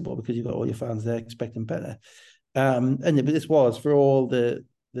basketball because you've got all your fans there expecting better. But this was for all the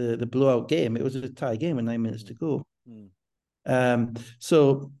blowout game. It was a tie game with 9 minutes to go.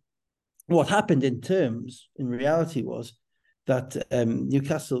 So what happened in reality was that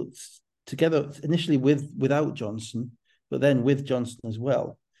Newcastle together initially without Johnson, but then with Johnson as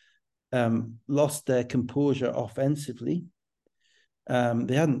well, lost their composure offensively.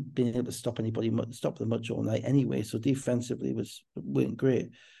 They hadn't been able to stop them much all night anyway. So defensively weren't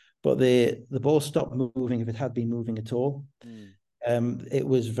great, but the ball stopped moving if it had been moving at all. It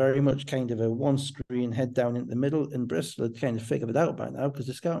was very much kind of a one screen head down in the middle, and Bristol had kind of figured it out by now because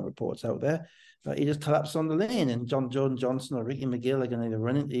the scouting reports out there. He just collapsed on the lane, and Jordan Johnson or Ricky McGill are going to either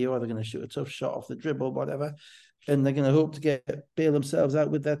run into you or they're going to shoot a tough shot off the dribble, whatever, and they're going to hope to bail themselves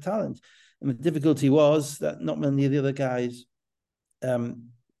out with their talent. And the difficulty was that not many of the other guys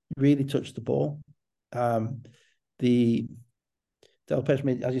really touched the ball. The Delpesh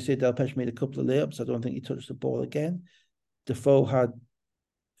made, as you say, Delpesh made a couple of layups. I don't think he touched the ball again. Defoe had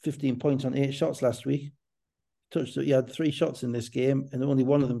 15 points on 8 shots last week. He had 3 shots in this game, and only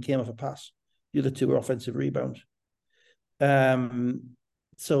one of them came off a pass. The other 2 were offensive rebounds.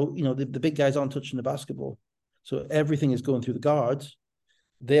 So, you know, the big guys aren't touching the basketball. So everything is going through the guards.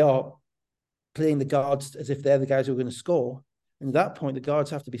 They are playing the guards as if they're the guys who are going to score. And at that point, the guards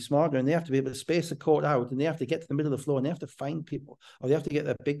have to be smarter and they have to be able to space the court out and they have to get to the middle of the floor and they have to find people or they have to get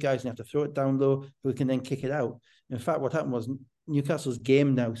their big guys and they have to throw it down low who can then kick it out. In fact, what happened was Newcastle's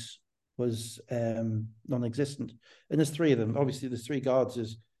game now was non-existent. And there's 3 of them. Obviously, there's 3 guards: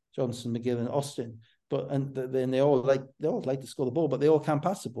 there's Johnson, McGill, and Austin. Then they all like to score the ball, but they all can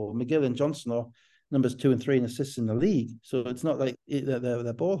pass the ball. McGill and Johnson are numbers 2 and 3 in assists in the league, so it's not like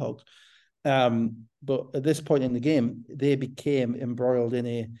they're ball hogs. But at this point in the game, they became embroiled in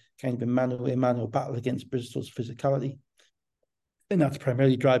a kind of a mano battle against Bristol's physicality. And that's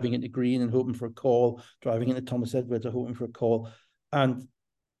primarily driving into Green and hoping for a call, driving into Thomas Edwards and hoping for a call. And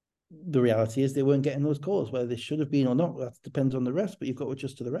the reality is they weren't getting those calls, whether they should have been or not. That depends on the refs, but you've got to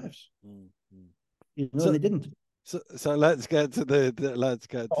adjust to the refs. You know, and they didn't. So let's get to the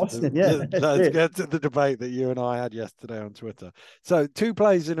debate that you and I had yesterday on Twitter. So 2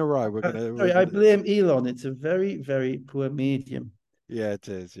 plays in a row. I blame Elon. It's a very, very poor medium. Yeah, it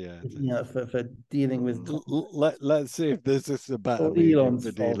is. Yeah, it is. You know, for dealing with. Let's see if there's just a better medium Elon's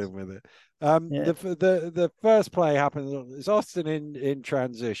for fault. dealing with it. Yeah. The first play happens. It's Austin in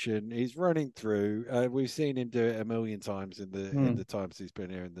transition. He's running through. We've seen him do it a million times in the times he's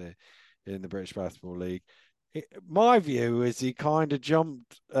been here in the British Basketball League. My view is he kind of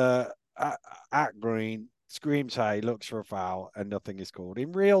jumped at Green screams hey, looks for a foul, and nothing is called.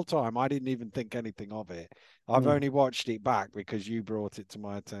 In real time, I didn't even think anything of it. I've only watched it back because you brought it to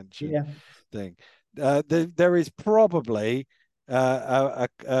my attention. Yeah. Thing. There is probably a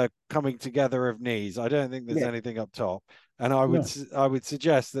coming together of knees. I don't think there's Yeah. anything up top, and I would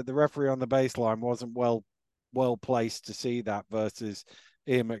suggest that the referee on the baseline wasn't well placed to see that versus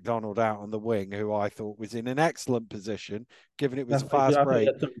Ian McDonald out on the wing, who I thought was in an excellent position, given it was a fast break.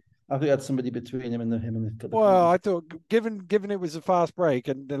 I think had somebody between him and the Well, I thought given it was a fast break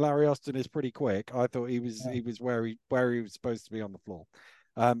and Larry Austin is pretty quick, I thought he was where he was supposed to be on the floor,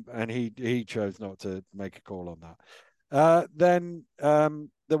 and he chose not to make a call on that. Then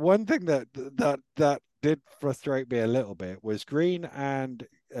the one thing that did frustrate me a little bit was Green and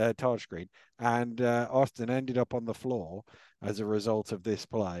Taj Green and Austin ended up on the floor as a result of this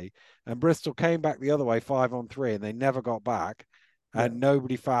play, and Bristol came back the other way 5-on-3, and they never got back, and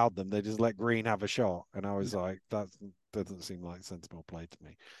nobody fouled them. They just let Green have a shot, and I was like, that doesn't seem like sensible play to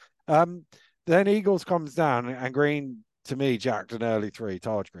me. Then Eagles comes down, and Green, to me, jacked an early three.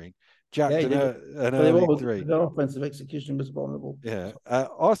 Taj Green jacked an early three. The offensive execution was vulnerable. Yeah.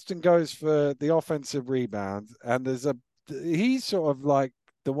 Austin goes for the offensive rebound, and he's sort of like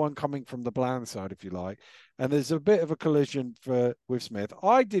the one coming from the bland side, if you like. And there's a bit of a collision with Smith.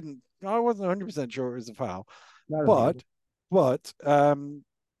 I wasn't 100% sure it was a foul, but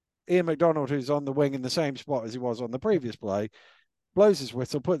Ian McDonald, who's on the wing in the same spot as he was on the previous play, blows his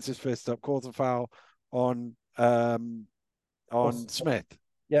whistle, puts his fist up, calls a foul on Smith.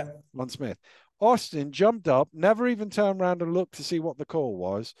 Yeah. On Smith. Austin jumped up, never even turned around and looked to see what the call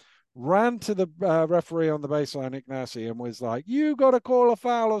was, ran to the referee on the baseline, Ignacy, and was like, you got to call a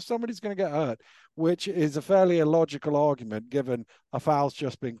foul or somebody's going to get hurt, which is a fairly illogical argument given a foul's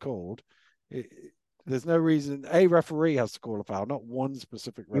just been called. There's no reason a referee has to call a foul, not one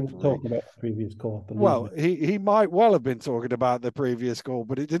specific referee. He was talking about the previous call. Well, he might well have been talking about the previous call,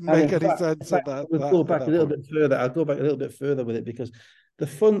 but it didn't make any sense at that. We'll go back a little bit further. I'll go back a little bit further with it because the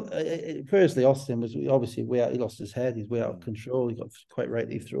fun, firstly, Austin was obviously way out. He lost his head. He's way out of control. He got quite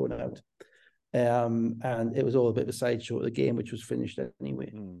rightly thrown out. And it was all a bit of a sideshow of the game, which was finished anyway.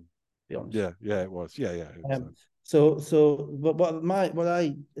 To be honest. Yeah, it was. Yeah. But what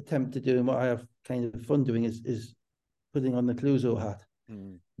I attempt to do and what I have kind of fun doing is putting on the Cluzo hat,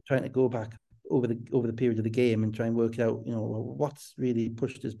 trying to go back over the period of the game and try and work out, what's really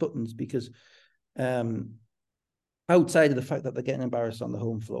pushed his buttons, because outside of the fact that they're getting embarrassed on the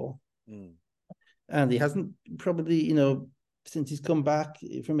home floor, and he hasn't probably, since he's come back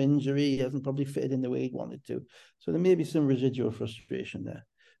from injury, he hasn't probably fitted in the way he wanted to. So there may be some residual frustration there,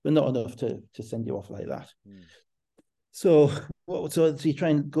 but not enough to send you off like that. So you try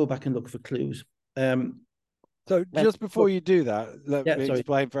and go back and look for clues. So just before you do that, let me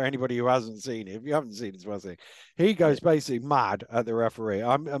explain for anybody who hasn't seen it. If you haven't seen it, well, he goes basically mad at the referee.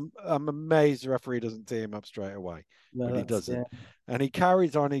 I'm amazed the referee doesn't tee him up straight away, but he doesn't. Yeah. And he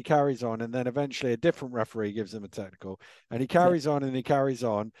carries on, and then eventually a different referee gives him a technical, and he carries on,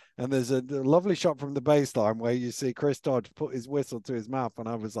 and there's a lovely shot from the baseline where you see Chris Dodge put his whistle to his mouth, and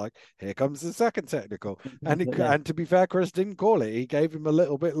I was like, here comes the second technical. And to be fair, Chris didn't call it. He gave him a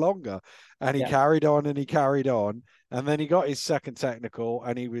little bit longer, and he carried on, and then he got his second technical,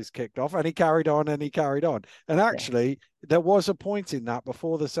 and he was kicked off, and he carried on, and actually there was a point in that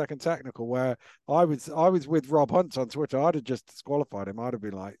before the second technical where I was with Rob Hunt on Twitter. I'd have just disqualified him. I'd have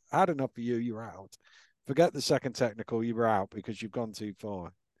been like, had enough of you, you're out. Forget the second technical, you were out because you've gone too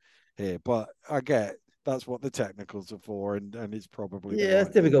far here. But I get that's what the technicals are for, and it's probably it's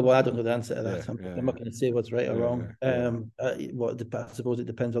difficult. Well, I don't know the answer to that. I'm not going to say what's right or wrong. I suppose it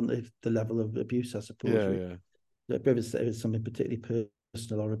depends on the level of abuse. I suppose. If it's something particularly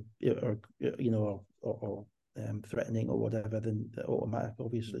personal or threatening or whatever, then automatic,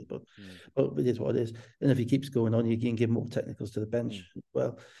 obviously. But it is what it is. And if he keeps going on, you can give more technicals to the bench as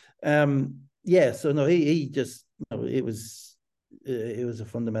well. So no, he just it was a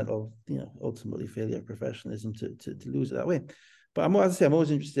fundamental, ultimately failure of professionalism to lose it that way. But I'm always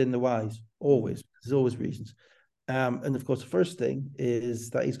interested in the whys. Always, there's always reasons. And of course, the first thing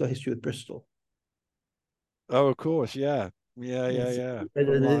is that he's got history with Bristol. Oh, of course, yeah. I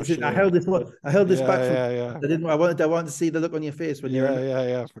held this back from. I wanted to see the look on your face when you're.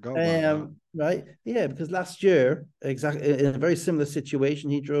 I forgot about that. Right, because last year, exactly in a very similar situation,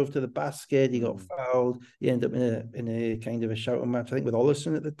 he drove to the basket. He got fouled. He ended up in a kind of a shouting match, I think, with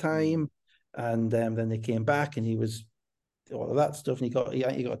Ollison at the time, and then they came back, and he was all of that stuff, and he got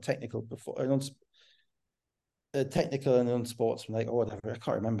a technical before. Technical and unsportsmanlike or whatever. I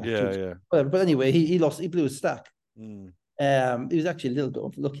can't remember. Yeah. But anyway, he lost. He blew his stack. He was actually a little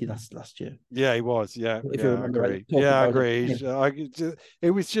bit unlucky last year. Yeah, he was. Yeah, If you yeah, I remember right, agree. talked Yeah, I about agree. it.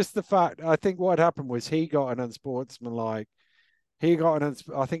 It was just the fact. I think what happened was he got an unsportsmanlike. He got an.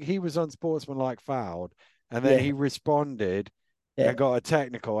 I think he was unsportsmanlike fouled, and then Yeah, he responded yeah. and got a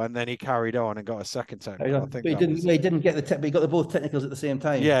technical, and then he carried on and got a second technical. I But think that was it. he didn't get the but he got the both technicals at the same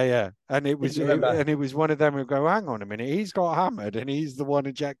time. Yeah, yeah, and If you remember. and it was one of them who go, hang on a minute, he's got hammered, and he's the one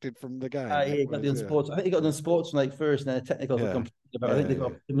ejected from the game. Yeah, It he got the was unsports. I think he got the unsports like first, and then the technicals were yeah, complete about. I think they yeah,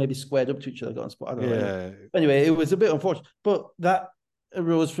 got maybe squared up to each other. Got unsport. I don't know. Anyway. yeah. Anyway, it was a bit unfortunate, but that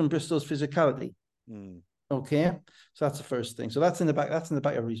arose from Bristol's physicality. Mm, Okay, so that's the first thing. So that's in the back. That's in the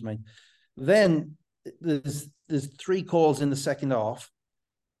back of his mind. Then there's three calls in the second half,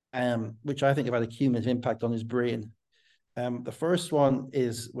 which I think have had a cumulative impact on his brain. The first one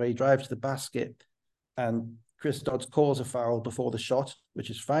is where he drives to the basket, and Chris Dodds calls a foul before the shot, which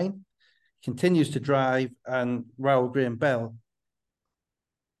is fine. Continues to drive, and Raoul Graham-Bell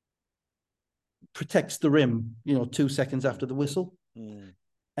protects the rim, 2 seconds after the whistle,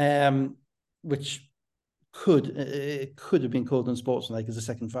 which could have been called unsportsmanlike as a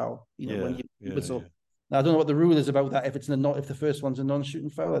second foul. When you whistle. Yeah. Now, I don't know what the rule is about that. If the first one's a non-shooting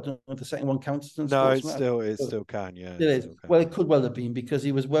foul, I don't know if the second one counts as unsportsmanlike. No, it still can. Yeah, it is. Well, it could well have been because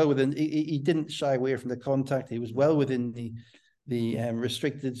he was well within. He didn't shy away from the contact. He was well within the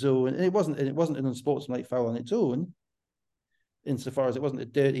restricted zone, and it wasn't an unsportsmanlike foul on its own, insofar as it wasn't a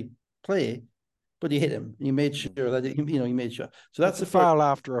dirty play. But he hit him. He made sure that he made sure. So that's a foul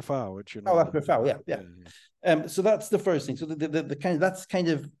after a foul, which foul after a foul. Yeah. So that's the first thing. So the kind of that's kind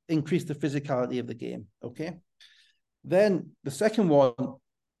of increased the physicality of the game. Okay. Then the second one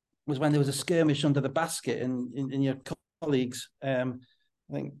was when there was a skirmish under the basket, and in your colleagues, I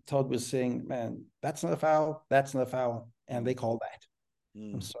think Todd was saying, "Man, that's not a foul. That's not a foul," and they called that.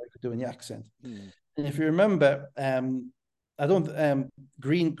 I'm sorry for doing the accent. And if you remember, I don't.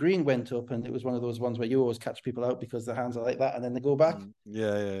 Green went up, and it was one of those ones where you always catch people out because their hands are like that, and then they go back.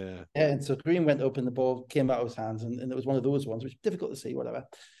 Yeah. And so Green went up, and the ball came out of his hands, and it was one of those ones, which is difficult to see, whatever.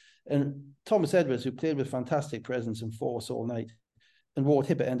 And Thomas Edwards, who played with fantastic presence and force all night, and Ward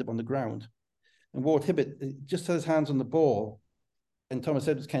Hibbert ended up on the ground, and Ward Hibbert just had his hands on the ball, and Thomas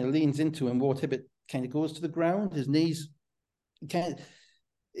Edwards kind of leans into him. Ward Hibbert kind of goes to the ground, his knees kind of.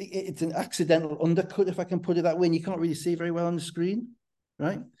 It's an accidental undercut, if I can put it that way, and you can't really see very well on the screen,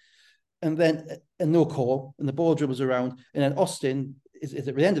 right? And then no call, and the ball dribbles around, and then Austin is at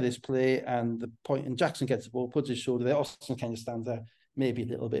the end of this play, and Jackson gets the ball, puts his shoulder there. Austin kind of stands there, maybe a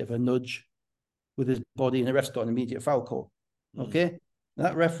little bit of a nudge with his body, and the ref's got an immediate foul call. Okay, and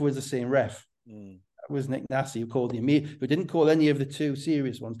that ref was the same ref. That was Nick Nassy, who called who didn't call any of the two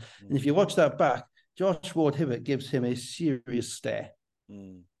serious ones. And if you watch that back, Josh Ward Hibbert gives him a serious stare.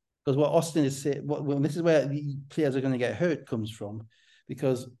 Because what Austin is saying, this is where the players are going to get hurt comes from,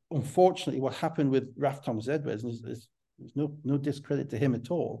 because unfortunately, what happened with Raf Thomas Edwards is there's no discredit to him at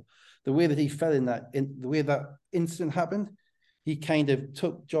all. The way that he fell the way that incident happened, he kind of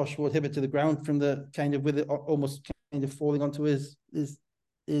took Josh Ward Hibbert to the ground from the kind of with it almost kind of falling onto his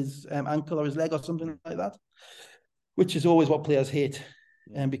ankle or his leg or something like that, which is always what players hate,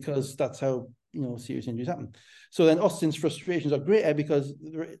 and because that's how serious injuries happen. So then Austin's frustrations are greater because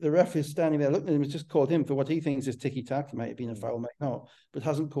the ref is standing there looking at him. Has just called him for what he thinks is ticky-tack. It might have been a foul, might not, but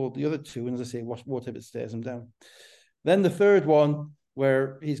hasn't called the other two. And as I say, Ward Hibbert stares him down. Then the third one,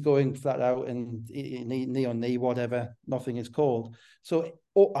 where he's going flat out and knee on knee, whatever, nothing is called. So,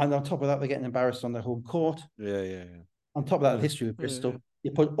 and on top of that, they're getting embarrassed on their home court. Yeah. On top of that, the history of Bristol.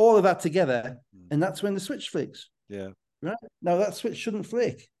 You put all of that together, and that's when the switch flicks. Yeah. Right? Now, that switch shouldn't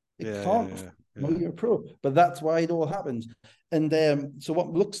flick. It can't. Yeah. No, you're a pro, but that's why it all happens. And so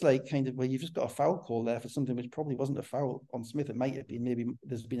what looks like kind of, well, you've just got a foul call there for something which probably wasn't a foul on Smith. It might have been, maybe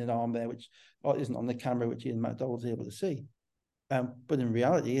there's been an arm there which isn't on the camera, which Ian McDowell's able to see. But in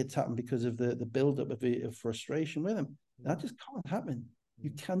reality, it's happened because of the build-up of frustration with him. That just can't happen.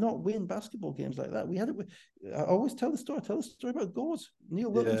 You cannot win basketball games like that. We had it. I always tell the story. I tell the story about Gores.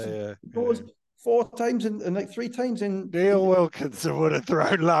 Neil Wilkinson. Gores 4 times and like 3 times in. Neil Wilkinson would have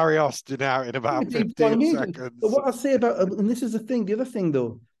thrown Larry Austin out in about 15 seconds. But what I say about, and this is the thing, the other thing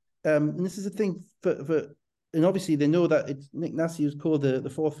though, and this is the thing for and obviously they know that it's Nick Nassy who's called the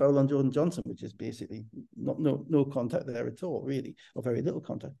 4th foul on Jordan Johnson, which is basically no contact there at all, really, or very little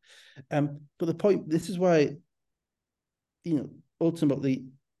contact. But the point, this is why, ultimately,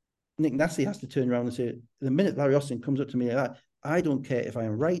 Nick Nassy has to turn around and say, the minute Larry Austin comes up to me like that, I don't care if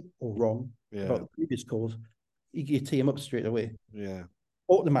I'm right or wrong about the previous calls. You tee him up straight away. Yeah.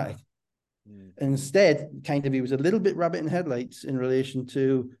 Automatic. And instead, kind of, he was a little bit rabbit in headlights in relation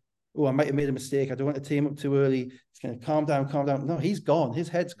to oh, I might have made a mistake. I don't want to tee him up too early. It's going to calm down, calm down. No, he's gone. His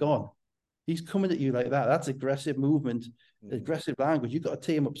head's gone. He's coming at you like that. That's aggressive movement, aggressive language. You've got to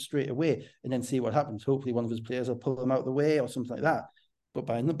tee him up straight away and then see what happens. Hopefully one of his players will pull him out of the way or something like that. But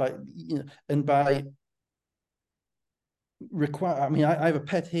by require, I mean, I have a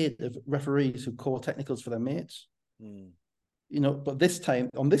pet hate of referees who call technicals for their mates. But this time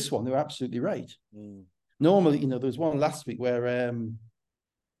on this one, they're absolutely right. Normally, there was one last week where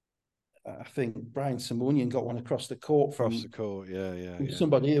I think Brian Simonian got one across the court from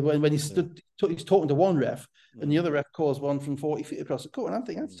somebody when he's talking to one ref and the other ref calls one from 40 feet across the court. And I'm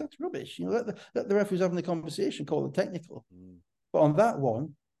thinking that's rubbish. Let the ref who's having the conversation call the technical. But on that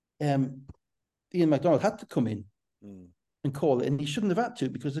one, Ian McDonald had to come in and call it, and he shouldn't have had to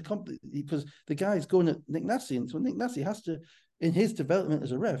because the guy's going at Nick Nassy, and so Nick Nassy has to, in his development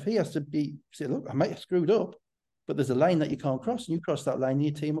as a ref, he has to say, look, I might have screwed up, but there's a line that you can't cross, and you cross that line, and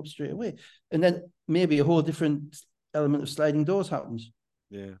you team up straight away, and then maybe a whole different element of sliding doors happens.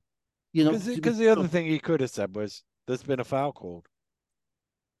 Yeah, because the other thing he could have said was, "There's been a foul called."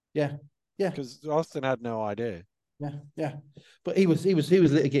 Yeah. Because Austin had no idea. Yeah. But he was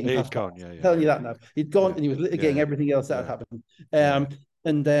litigating. He'd gone, telling you that now. He'd gone and he was litigating everything else that had happened.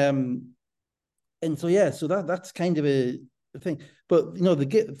 And so that's kind of a thing. But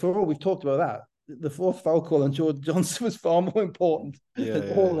for all we've talked about that, the fourth foul call on George Johnson was far more important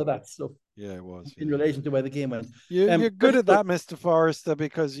than all of that stuff. Yeah, it was in relation to where the game went. You're good at that, Mr. Forrester,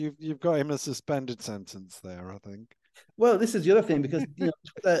 because you've got him a suspended sentence there, I think. Well, this is the other thing, because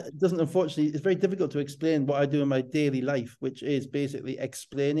it doesn't, unfortunately, it's very difficult to explain what I do in my daily life, which is basically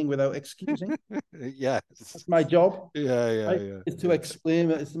explaining without excusing. Yes, that's my job. Yeah. Is to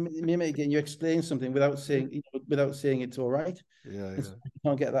explain. It's again, you explain something without saying it's all right. Yeah. You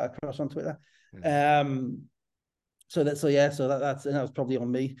can't get that across on Twitter. Yeah. So that was probably on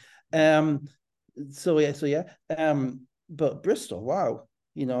me. But Bristol, wow,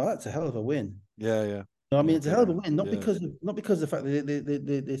 that's a hell of a win. Yeah. No, I mean, it's a hell of a win, not because of the fact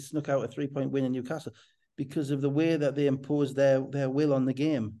that they snuck out a 3-point win in Newcastle, because of the way that they imposed their will on the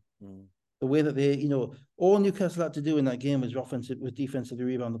game. The way that they, all Newcastle had to do in that game was defensively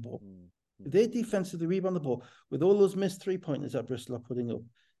rebound the ball. If they defensively rebound the ball with all those missed 3-pointers that Bristol are putting up,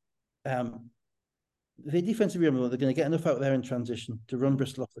 if they defensively rebound the ball, they're going to get enough out there in transition to run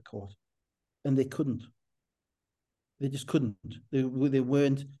Bristol off the court, and they couldn't. They just couldn't. They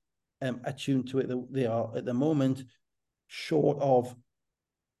weren't attuned to it. They are at the moment short of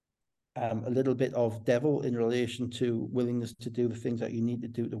a little bit of devil in relation to willingness to do the things that you need to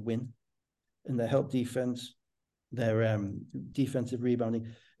do to win, and their help defense, their defensive rebounding.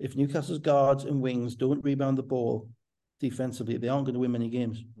 If Newcastle's guards and wings don't rebound the ball defensively, they aren't going to win many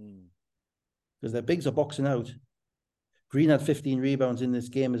games because their bigs are boxing out. Green had 15 rebounds in this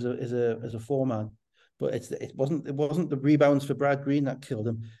game as a four-man. But it wasn't the rebounds for Brad Green that killed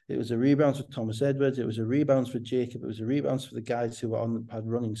him. It was the rebounds for Thomas Edwards. It was the rebounds for Jacob. It was the rebounds for the guys who had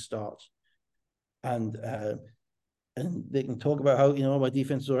running starts. And they can talk about how my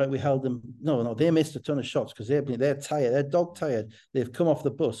defense is all right. We held them. No, they missed a ton of shots because they're tired. They're dog tired. They've come off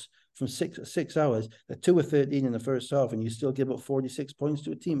the bus from 6 hours. They're 2 of 13 in the first half, and you still give up 46 points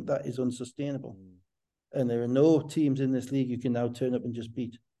to a team. That is unsustainable. And there are no teams in this league you can now turn up and just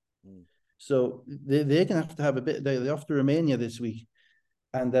beat. So they're going to have a bit. They're off to Romania this week,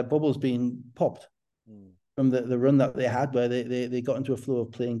 and their bubble's been popped from the run that they had, where they got into a flow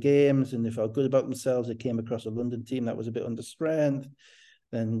of playing games and they felt good about themselves. They came across a London team that was a bit under strength.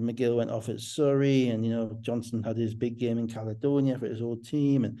 Then McGill went off at Surrey, and Johnson had his big game in Caledonia for his old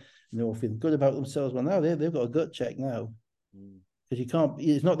team, and they were feeling good about themselves. Well, now they've got a gut check now, because you can't.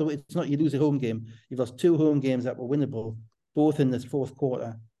 It's not you lose a home game. You've lost 2 home games that were winnable, both in this fourth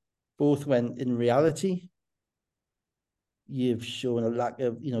quarter. Both when in reality, you've shown a lack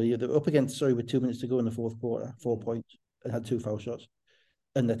of, you're up against Surrey with 2 minutes to go in the fourth quarter, 4 points, and had 2 foul shots.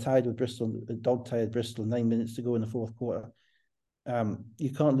 And they're tied with Bristol, dog-tired Bristol, 9 minutes to go in the fourth quarter.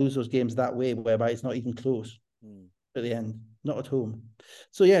 You can't lose those games that way, whereby it's not even close at the end, not at home.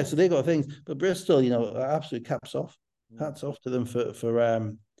 So they got things. But Bristol, absolute caps off. Hats off to them for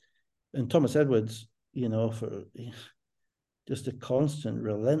and Thomas Edwards, for just a constant,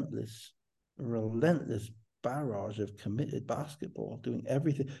 relentless barrage of committed basketball, doing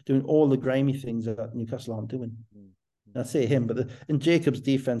everything, doing all the grimy things that Newcastle aren't doing. I say him, but Jacob's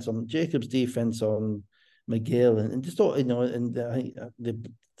defense on McGill and just all,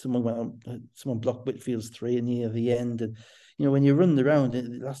 someone blocked Whitfield's 3 near the end, and when you run around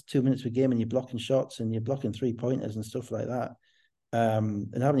in the last 2 minutes of a game and you're blocking shots and you're blocking 3-pointers and stuff like that. And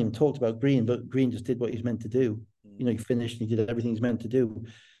I haven't even talked about Green, but Green just did what he's meant to do. He finished and he did everything he's meant to do.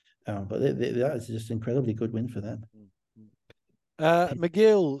 But that is just an incredibly good win for them.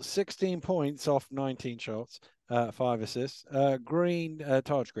 McGill, 16 points off 19 shots, 5 assists. Taj Green, I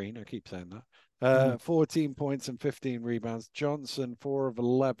keep saying that. 14 points and 15 rebounds. Johnson, 4 of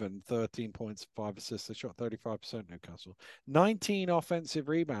 11, 13 points, 5 assists. They shot 35% Newcastle. 19 offensive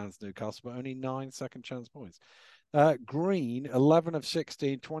rebounds, Newcastle, but only 9 second chance points. Green, 11 of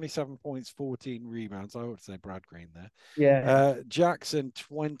 16, 27 points, 14 rebounds. I would say Brad Green there. Yeah. Jackson,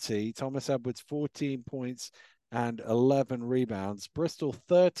 20. Thomas Edwards, 14 points and 11 rebounds. Bristol,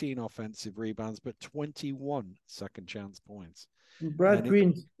 13 offensive rebounds, but 21 second chance points. Brad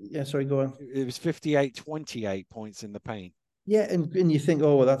Green, yeah, sorry, go on. It was 58-28 points in the paint. Yeah, and you think,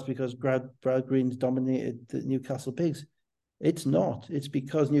 oh, well, that's because Brad Green's dominated the Newcastle Pigs. It's not. It's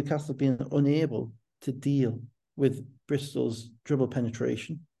because Newcastle have been unable to deal with Bristol's dribble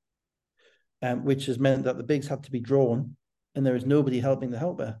penetration, which has meant that the bigs had to be drawn, and there is nobody helping the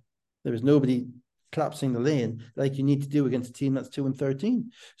helper. There is nobody collapsing the lane like you need to do against a team that's 2-13.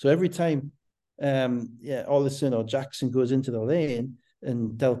 So every time, Ollison or Jackson goes into the lane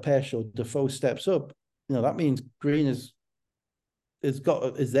and Del Pesh or Defoe steps up, that means Green is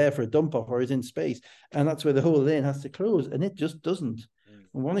there for a dump off or is in space, and that's where the whole lane has to close, and it just doesn't.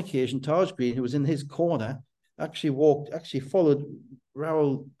 On one occasion, Taj Green, who was in his corner, actually followed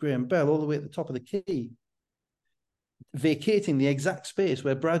Raoul Graham Bell all the way at the top of the key, vacating the exact space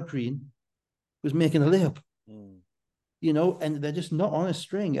where Brad Green was making a layup. And they're just not on a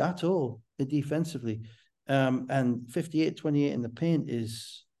string at all defensively. And 58-28 in the paint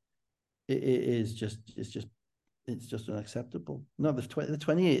is just unacceptable. No, the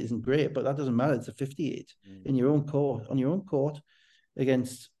 28 isn't great, but that doesn't matter. It's a 58 in your own court, on your own court,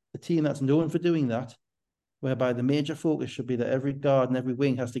 against a team that's known for doing that, whereby the major focus should be that every guard and every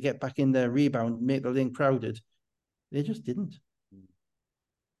wing has to get back in there, rebound, make the lane crowded. They just didn't.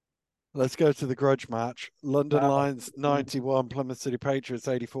 Let's go to the grudge match. London Lions 91, Plymouth City Patriots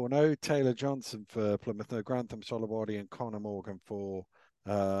 84. No Taylor Johnson for Plymouth, no Grantham Solibody and Connor Morgan for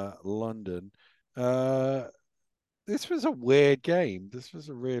London. This was a weird game. I thought this was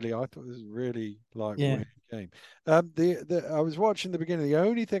really weird game. I was watching the beginning. The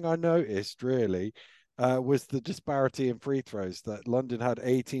only thing I noticed really was the disparity in free throws. That London had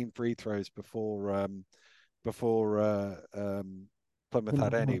 18 free throws before Plymouth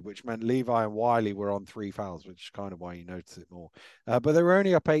had any, which meant Levi and Wiley were on 3 fouls, which is kind of why you notice it more. But they were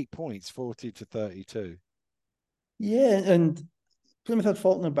only up 8 points, 40-32. Yeah, and Plymouth had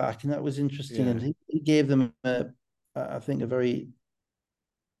Faulkner back, and that was interesting. Yeah. And he gave them, I think, a very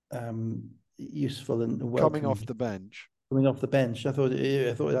useful and coming off the bench. I thought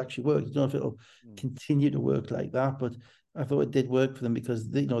it actually worked. I don't know if it'll continue to work like that, but I thought it did work for them because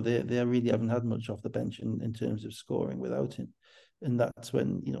they really haven't had much off the bench in terms of scoring without him. And that's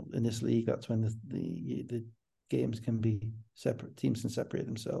when, in this league, that's when the games can be separate. Teams can separate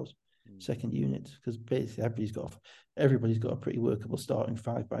themselves, second units, because basically everybody's got a pretty workable starting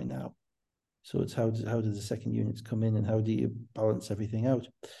 5 by now. So it's how do the second units come in and how do you balance everything out?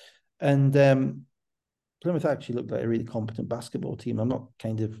 And Plymouth actually looked like a really competent basketball team. I'm not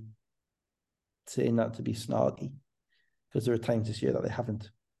kind of saying that to be snarky, because there are times this year that they haven't.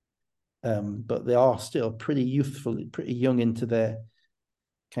 But they are still pretty youthful, pretty young into their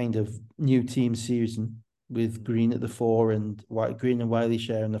kind of new team season, with Green at the 4 and Green and Wiley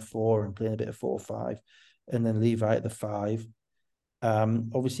sharing the 4 and playing a bit of 4-5, and then Levi at the 5.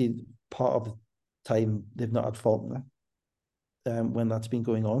 Obviously, part of the time they've not had Faulkner when that's been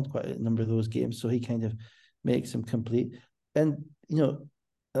going on, quite a number of those games. So he kind of makes them complete. And,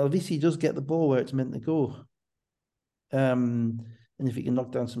 LVC does get the ball where it's meant to go. And if he can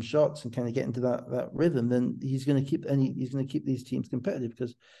knock down some shots and kind of get into that rhythm, then he's going to keep these teams competitive,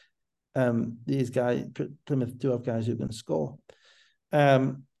 because these guys, Plymouth, do have guys who can score.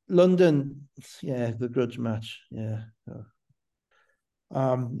 London, the grudge match,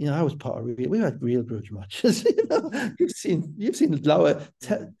 I was part of we had real grudge matches. You've seen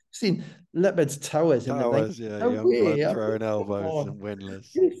seen Leopard's Towers, and throwing elbows and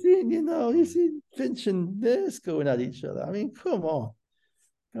winless. You've seen Finch and this going at each other. I mean, come on,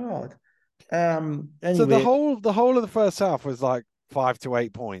 God. Anyway. So the whole of the first half was like 5 to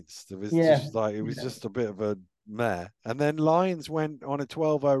 8 points. It was just a bit of a meh, and then Lions went on a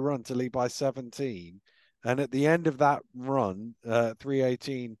 12-0 run to lead by 17. And at the end of that run,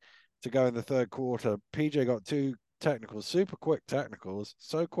 3:18 to go in the third quarter, PJ got 2 technicals, super quick technicals,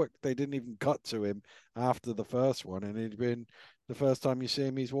 so quick they didn't even cut to him after the first one. And it'd been the first time you see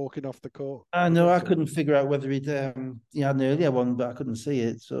him, he's walking off the court. I know, I couldn't figure out whether he had an earlier one, but I couldn't see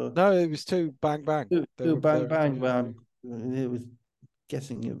it. So no, it was 2 bang bang. Two bang bang. Well, it was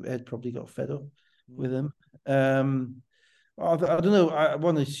guessing Ed probably got fed up with him. I don't know.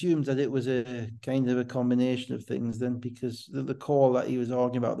 One assumes that it was a kind of a combination of things then, because the call that he was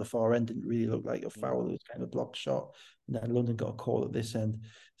arguing about at the far end didn't really look like a foul. It was kind of a blocked shot. And then London got a call at this end.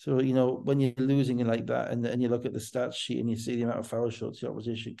 So, when you're losing it like that and you look at the stats sheet and you see the amount of foul shots the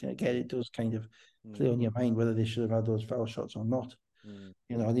opposition can get, it does kind of play on your mind whether they should have had those foul shots or not.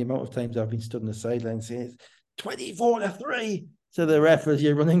 The amount of times I've been stood on the sideline saying 24-3 to the ref as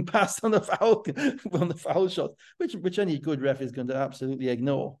you're running past on the foul shot, which any good ref is going to absolutely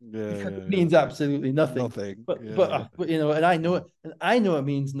ignore. It means absolutely nothing. But and I know it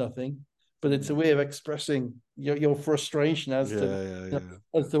means nothing, but it's a way of expressing your frustration as to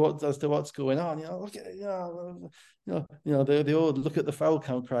what's going on. Look at the old look at the foul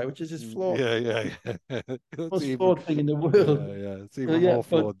count cry, which is just flawed. Most flawed thing in the world. It's even more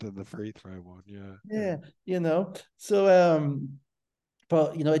flawed than the free throw one. So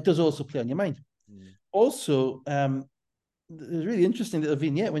but it does also play on your mind. Also, it was really interesting that the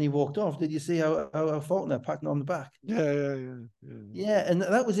vignette when he walked off. Did you see how Faulkner packed on the back? Yeah, and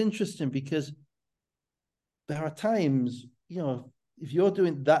that was interesting because there are times, if you're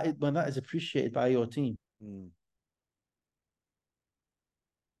doing that, when that is appreciated by your team,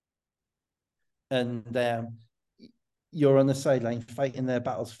 and you're on the sideline fighting their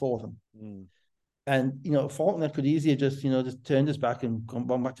battles for them. And Faulkner could easily just turned his back and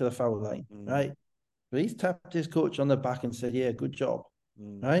gone back to the foul line, right? But he's tapped his coach on the back and said, "Yeah, good job,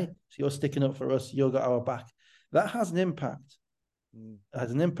 right? So you're sticking up for us. You got our back." That has an impact. It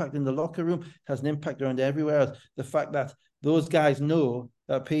has an impact in the locker room. It has an impact around everywhere else. The fact that those guys know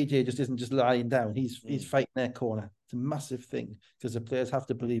that PJ just isn't just lying down. He's fighting their corner. It's a massive thing because the players have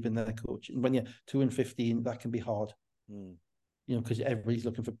to believe in their coach. And when you're 2-15, that can be hard. Because everybody's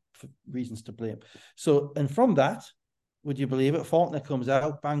looking for reasons to blame. So, and from that, would you believe it? Faulkner comes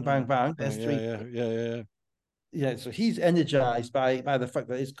out, bang, bang, bang. There's three. Yeah, so he's energized by the fact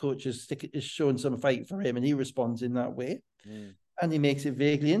that his coach is showing some fight for him, and he responds in that way. And he makes it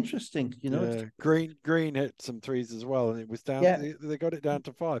vaguely interesting, Green hit some threes as well, and it was down. They got it down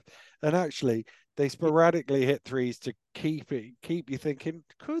to 5, and actually they sporadically hit threes to keep you thinking,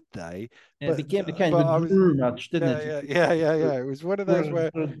 could they? But it became kind of a drew match, didn't it? Yeah. It was one of those where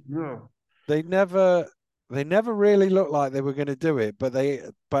they never really looked like they were going to do it, but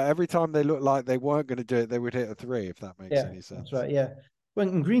every time they looked like they weren't going to do it, they would hit a 3, if that makes any sense. That's right. Yeah.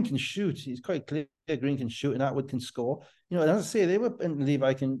 When Green can shoot, he's quite clear. Green can shoot, and Atwood can score. And as I say, and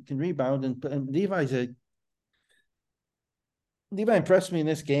Levi can rebound, and Levi impressed me in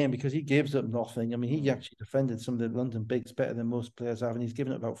this game because he gives up nothing. I mean, he actually defended some of the London bigs better than most players have, and he's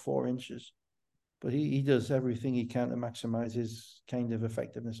given up about 4 inches. But he does everything he can to maximize his kind of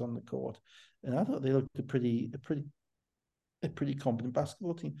effectiveness on the court. And I thought they looked a pretty competent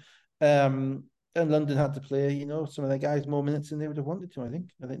basketball team. And London had to play, some of their guys more minutes than they would have wanted to, I think.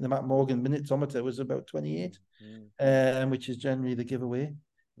 I think the Matt Morgan minutes-ometer was about 28, which is generally the giveaway.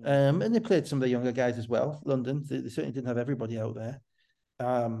 And they played some of the younger guys as well, London. They certainly didn't have everybody out there.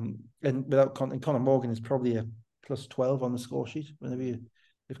 And without Conor Morgan is probably a +12 on the score sheet.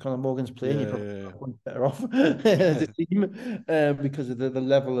 If Conor Morgan's playing, you're probably better off as a team because of the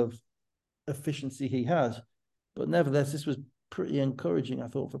level of efficiency he has. But nevertheless, this was pretty encouraging, I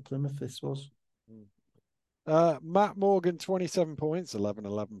thought, for Plymouth. This was. Matt Morgan, 27 points,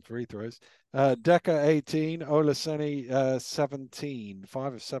 11 free throws. Decker, 18. Olaseni, 17.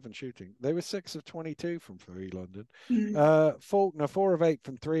 5 of 7 shooting. They were 6 of 22 from 3, London. Faulkner, 4 of 8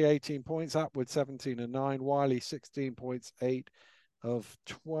 from 3, 18 points. Atwood, 17 and 9. Wiley, 16 points, 8 of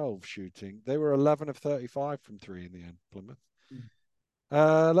 12 shooting. They were 11 of 35 from 3 in the end, Plymouth.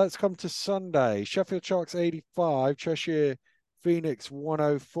 Let's come to Sunday. Sheffield Sharks, 85. Cheshire Phoenix,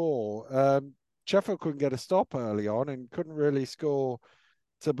 104. Sheffield couldn't get a stop early on and couldn't really score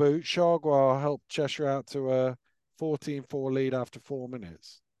to boot. Chargois helped Cheshire out to a 14-4 lead after 4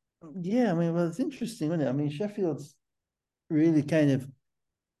 minutes. Yeah, it's interesting, isn't it? Sheffield's really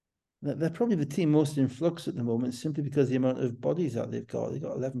they're probably the team most in flux at the moment, simply because of the amount of bodies that they've got. They've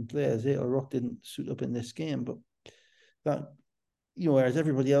got 11 players. Rock didn't suit up in this game, but that, whereas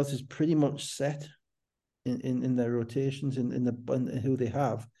everybody else is pretty much set in their rotations, in who they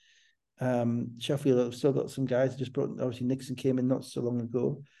have. Sheffield have still got some guys. Just brought, obviously Nixon came in not so long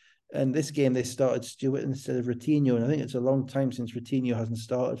ago, and this game they started Stewart instead of Ratinho, and I think it's a long time since Ratinho hasn't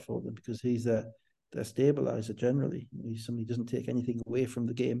started for them because he's their stabilizer generally. He's somebody who doesn't take anything away from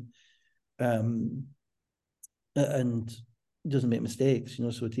the game, and doesn't make mistakes.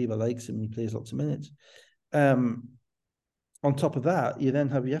 So Atiba likes him and he plays lots of minutes. On top of that, you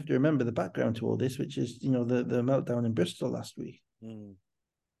have to remember the background to all this, which is the meltdown in Bristol last week.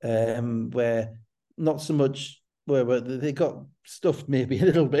 where not so much where they got stuffed maybe a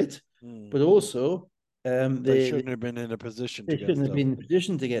little bit, but also they shouldn't have been in a position to they get shouldn't have stuffed. been in a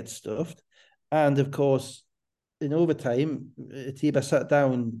position to get stuffed. And of course, in overtime, Atiba sat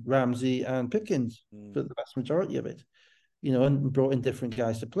down Ramsey and Pipkins for the vast majority of it, and brought in different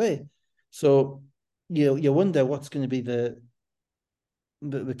guys to play. So you wonder what's going to be the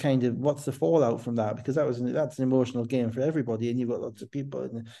kind of what's the fallout from that, because that's an emotional game for everybody, and you've got lots of people,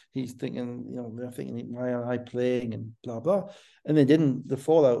 and he's thinking, they're thinking, why aren't I playing, and blah blah, and they didn't. The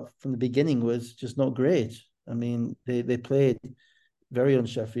fallout from the beginning was just not great. I mean, they played very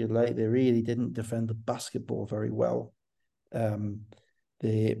un-Sheffield like. They really didn't defend the basketball very well.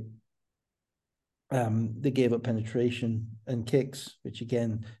 They they gave up penetration and kicks, which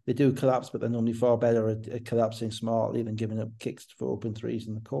again, they do collapse, but they're normally far better at collapsing smartly than giving up kicks for open threes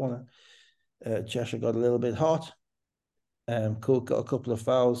in the corner. Cheshire got a little bit hot. Cook got a couple of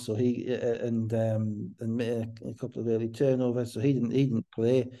fouls, so he and made a couple of early turnovers, so he didn't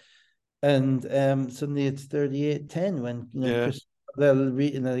play. And suddenly it's 38-10 when Chris they're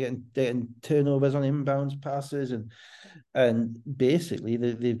getting turnovers on inbounds passes, and basically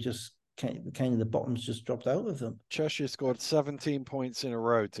they've just kind of the bottom's just dropped out of them. Cheshire scored 17 points in a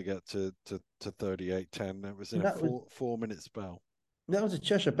row to get to 38-10. That was in a 4-minute spell. That was a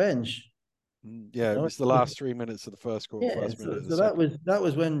Cheshire bench. Yeah, it was the last 3 minutes of the first quarter, first minute of the second. that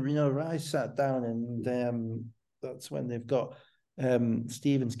was when Rice sat down, and that's when they've got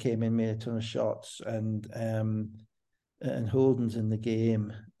Stevens came in, made a ton of shots, and Holden's in the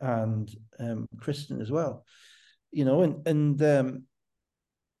game, and Kristen as well. And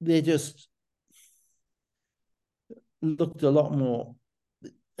they just looked a lot more.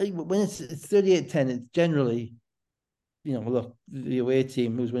 When it's 38-10, it's generally, look, the away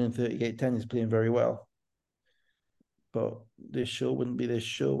team who's winning 38-10 is playing very well. But this show wouldn't be this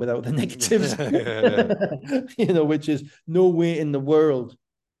show without the negatives, which is no way in the world,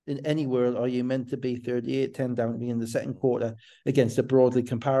 in any world, are you meant to be 38-10 down in the second quarter against a broadly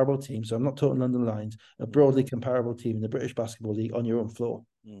comparable team. So I'm not talking London Lions, a broadly comparable team in the British Basketball League on your own floor.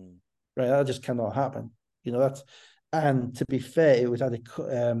 Right, that just cannot happen. And to be fair, it was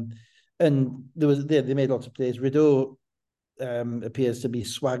and they made lots of plays. Rideau appears to be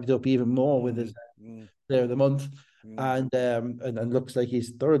swagged up even more with his player of the month, and looks like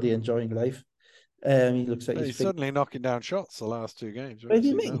he's thoroughly enjoying life. He looks like he's suddenly knocking down shots the last two games. Right?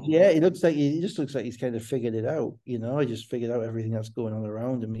 He just looks like he's kind of figured it out. He just figured out everything that's going on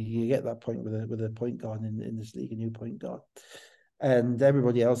around him. You get that point with a point guard in this league, a new point guard, and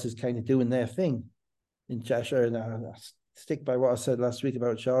everybody else is kind of doing their thing in Cheshire. And I stick by what I said last week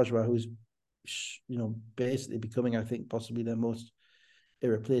about Chargewa, who's basically becoming, I think, possibly their most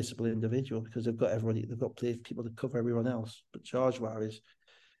irreplaceable individual, because they've got people to cover everyone else. But Chargewa is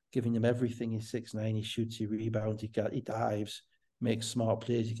giving them everything. He's 6'9", he shoots, he rebounds, he dives, makes smart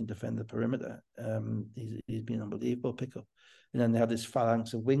plays, he can defend the perimeter. He's been an unbelievable pickup. And then they have this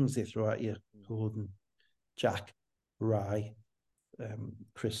phalanx of wings they throw at you: Gordon, Jack, Rye,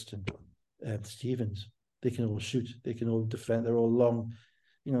 Kristen, Stevens. They can all shoot, they can all defend, they're all long.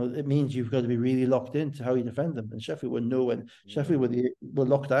 It means you've got to be really locked into how you defend them. And Sheffield would know when Sheffield were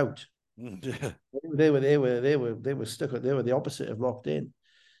locked out. They were stuck. They were the opposite of locked in.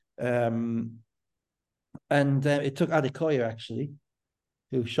 And it took Adekoya, actually,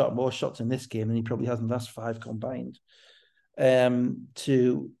 who shot more shots in this game than he probably has in the last 5 combined,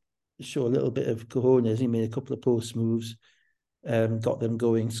 to show a little bit of cojones. He made a couple of post moves, got them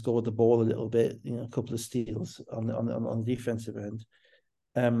going, scored the ball a little bit, a couple of steals on the defensive end,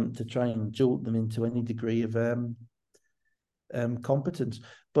 to try and jolt them into any degree of competence.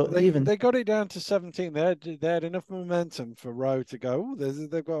 But they got it down to 17. They had enough momentum for Rowe to go,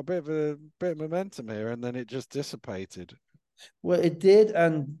 they've got a bit of momentum here, and then it just dissipated. Well, it did,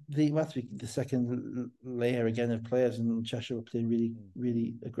 and the second layer again of players in Cheshire were playing really,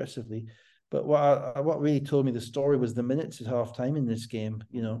 really aggressively. But what really told me the story was the minutes at half time in this game.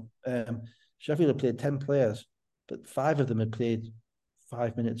 Sheffield had played 10 players, but 5 of them had played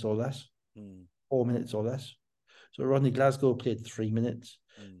 5 minutes or less, 4 minutes or less. So Rodney Glasgow played 3 minutes.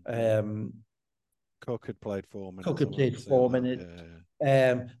 Cook had played 4 minutes. Cook had played 4 minutes.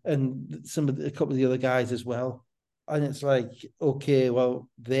 Yeah. And a couple of the other guys as well. And it's like, okay, well,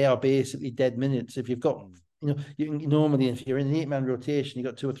 they are basically dead minutes. If you've got, you can normally, if you're in an 8-man rotation, you've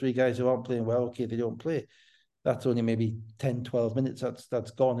got 2 or 3 guys who aren't playing well. Okay, they don't play. That's only maybe 10, 12 minutes.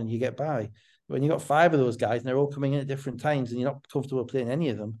 That's gone, and you get by. When you've got 5 of those guys and they're all coming in at different times and you're not comfortable playing any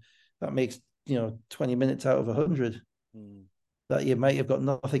of them, that makes 20 minutes out of 100. that you might have got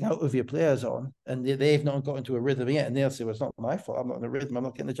nothing out of your players on, and they've not got into a rhythm yet, and they'll say, "Well, it's not my fault. I'm not in a rhythm. I'm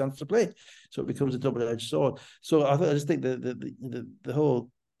not getting a chance to play." So it becomes a double-edged sword. So I just think that the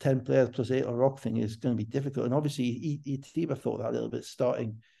whole 10 players plus 8 or rock thing is going to be difficult, and obviously Etiba thought that a little bit,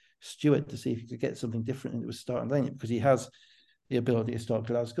 starting Stewart to see if he could get something different into his starting lineup, because he has the ability to start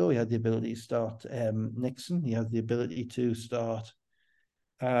Glasgow, he had the ability to start Nixon, he has the ability to start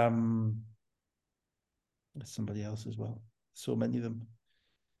somebody else as well. So many of them.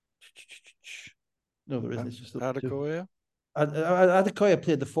 No, there isn't. It's just the two. Adekoya? Adekoya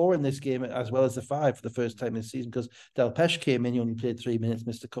played the 4 in this game as well as the 5 for the first time this season, because Delpesh came in, he only played 3 minutes,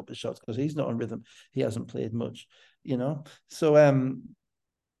 missed a couple of shots because he's not on rhythm. He hasn't played much, you know. So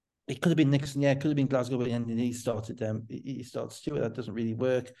it could have been Nixon, yeah, it could have been Glasgow, but then he started Stewart. That doesn't really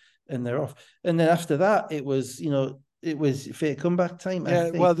work, and they're off. And then after that, it was fake comeback time, I Yeah,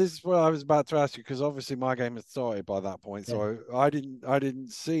 think. well, this is what I was about to ask you, because obviously my game had started by that point, so I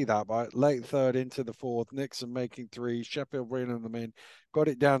didn't see that. But late third into the fourth, Nixon making 3, Sheffield reeling them in, got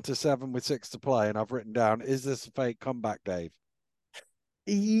it down to 7 with 6 to play, and I've written down, is this a fake comeback, Dave?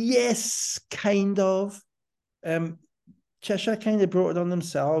 Yes, kind of. Cheshire kind of brought it on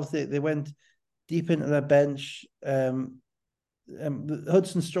themselves. They went deep into their bench. Hudson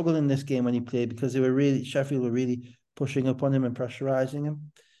struggled in this game when he played, because Sheffield were really pushing up on him and pressurising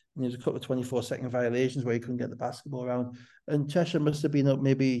him. And there was a couple of 24-second violations where he couldn't get the basketball around. And Cheshire must have been up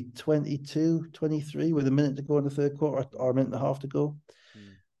maybe 22, 23 with a minute to go in the third quarter, or a minute and a half to go.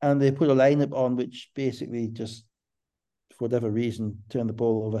 And they put a lineup on which basically just, for whatever reason, turned the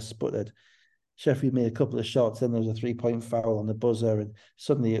ball over, sputtered. Sheffield made a couple of shots, then there was a 3-point foul on the buzzer, and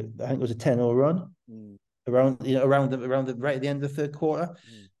suddenly I think it was a 10-0 run around the right at the end of the third quarter,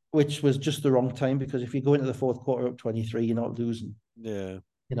 which was just the wrong time, because if you go into the fourth quarter up 23, you're not losing. Yeah.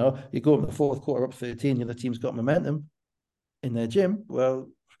 You know, you go into the fourth quarter up 13, the other team's got momentum in their gym. Well,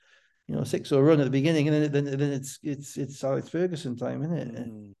 6-0 run at the beginning, and then it's Alex Ferguson time, isn't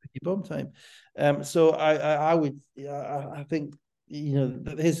it? Bomb time. So I think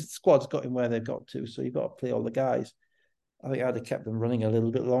his squad's got him where they've got to, so you've got to play all the guys. I think I'd have kept them running a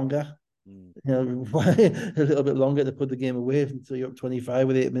little bit longer. A little bit longer to put the game away until you're up 25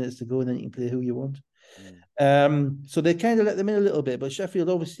 with 8 minutes to go, and then you can play who you want. So they kind of let them in a little bit, but Sheffield,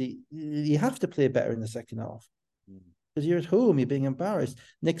 obviously, you have to play better in the second half, because you're at home, you're being embarrassed.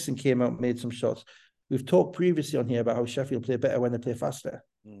 Nixon came out, made some shots. We've talked previously on here about how Sheffield play better when they play faster.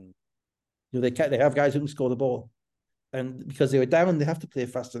 They have guys who can score the ball, and because they were down, they have to play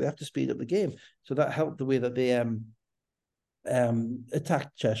faster. They have to speed up the game. So that helped the way that they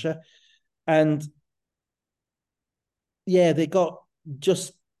attacked Cheshire. And yeah, they got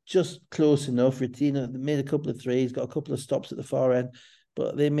just close enough. Retina made a couple of threes, got a couple of stops at the far end,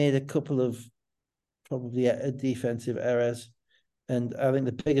 but they made a couple of probably defensive errors. And I think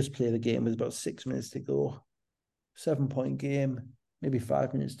the biggest play of the game was about 6 minutes to go, 7-point game, maybe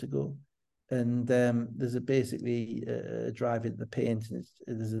 5 minutes to go. And there's basically a drive into the paint, and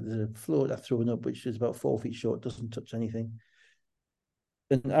there's a float I've thrown up, which is about 4 feet short, doesn't touch anything.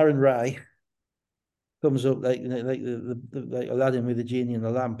 And Aaron Rye comes up like Aladdin with the genie and the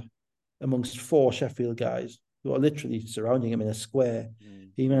lamp amongst 4 Sheffield guys who are literally surrounding him in a square.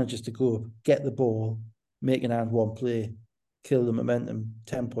 He manages to go get the ball, make an and one play, kill the momentum,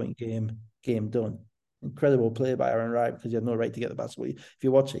 10-point game done. Incredible play by Aaron Wright, because he had no right to get the basketball. If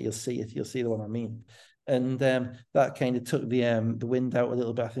you watch it, you'll see it. You'll see the one I mean. And that kind of took the wind out a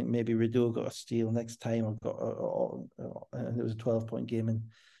little bit. I think maybe Rideau got a steal next time, and it was a 12-point game, and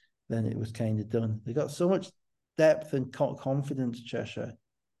then it was kind of done. They got so much depth and confidence, Cheshire,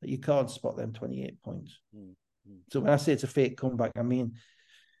 that you can't spot them 28 points. So when I say it's a fake comeback, I mean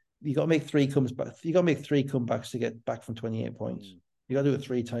you got to make 3 comebacks. You got to make 3 comebacks to get back from 28 points. You got to do it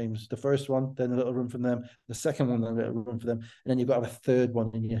 3 times. The first one, then a little run from them. The second one, then a little run for them, and then you've got to have a third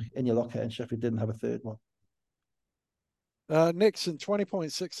one in your locker. And Sheffield didn't have a third one. Nixon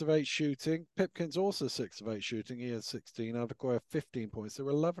 20.6 of 8 shooting. Pipkins also 6 of 8 shooting. He had 16. Adekoya 15 points. They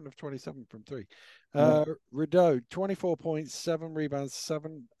were 11 of 27 from 3. Rideau 24.7 rebounds,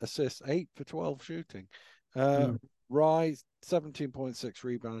 7 assists, 8 for 12 shooting. Rye 17.6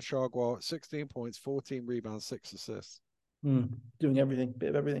 rebounds. Chargois 16 points, 14 rebounds, 6 assists. Doing everything, bit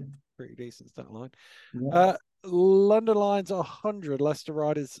of everything. Pretty decent stat line. London Lions 100. Leicester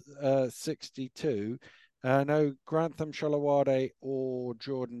Riders 62. No Grantham Shalawade or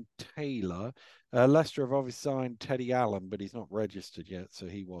Jordan Taylor. Leicester have obviously signed Teddy Allen, but he's not registered yet, so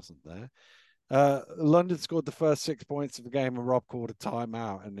he wasn't there. London scored the first 6 points of the game, and Rob called a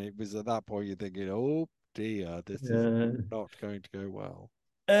timeout. And it was at that point you're thinking, oh dear, this is not going to go well.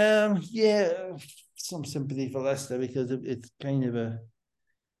 Yeah, some sympathy for Leicester because it's kind of a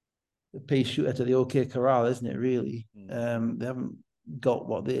pea shooter to the OK Corral, isn't it? Really, they haven't got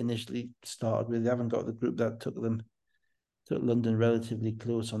what they initially started with. They haven't got the group that took London relatively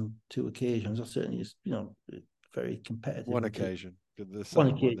close on 2 occasions. Or certainly is very competitive. One occasion. The One second one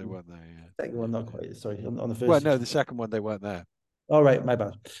they occasion. weren't there. Yeah, Second yeah, one, not yeah. quite. Sorry, on the Well, first no, six. the second one they weren't there. All right, my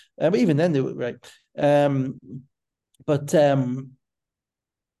bad. But even then they were right. But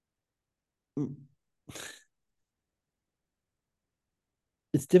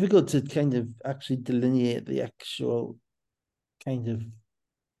it's difficult to kind of actually delineate the actual kind of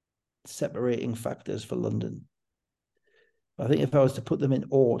separating factors for London. I think if I was to put them in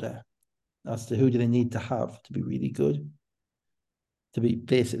order as to who do they need to have to be really good, to be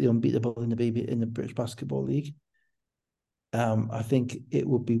basically unbeatable in the British Basketball League, I think it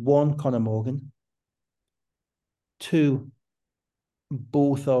would be one, Conor Morgan, two,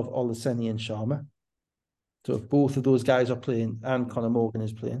 both of Olaseni and Sharma. So if both of those guys are playing and Conor Morgan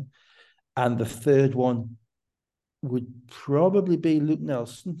is playing, and the third one would probably be Luke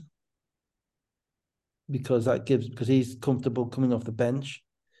Nelson because he's comfortable coming off the bench.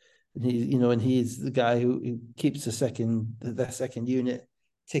 And he's the guy who keeps the second unit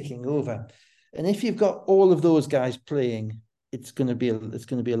ticking over. And if you've got all of those guys playing, it's going to be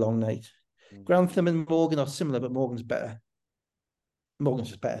a long night. Grantham and Morgan are similar, but Morgan's better. Morgan's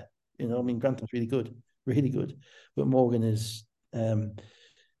just better. I mean, Grantham's really good, but Morgan is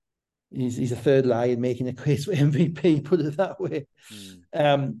he's a third line making a case for MVP. Put it that way.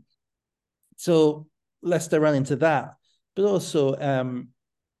 So Leicester ran into that, but also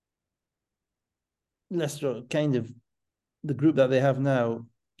Leicester kind of the group that they have now,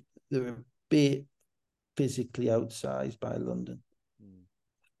 they're a bit physically outsized by London,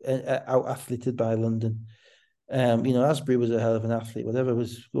 out athleted by London. Asbury was a hell of an athlete. Whatever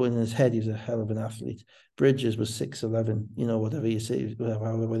was going in his head, he was a hell of an athlete. Bridges was 6'11", whatever you say,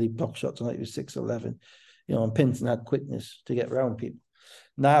 whether he blocked shots or not, he was 6'11". And Pinton had quickness to get around people.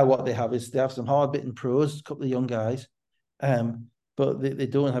 Now what they have is they have some hard-bitten pros, a couple of young guys, but they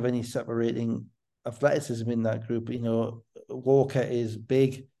don't have any separating athleticism in that group. Walker is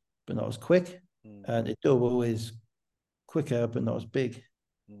big, but not as quick, and Idobo is quicker, but not as big.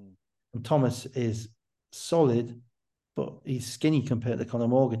 And Thomas is solid, but he's skinny compared to Conor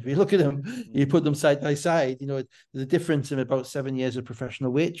Morgan. If you look at him, you put them side by side, there's a difference in about 7 years of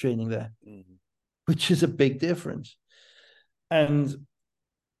professional weight training there, which is a big difference. And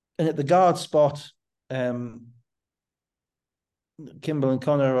at the guard spot, Kimball and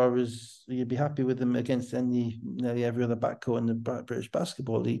Connor you'd be happy with them against nearly every other backcourt in the British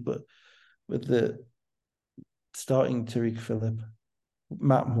Basketball League, but with the starting Tariq Phillip,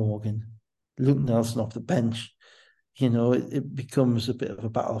 Matt Morgan, Luke Nelson off the bench, it becomes a bit of a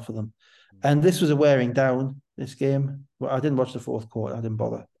battle for them. And this was a wearing down, this game. Well, I didn't watch the fourth quarter, I didn't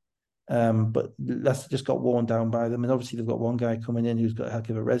bother. But Leicester just got worn down by them. And obviously they've got one guy coming in who's got a heck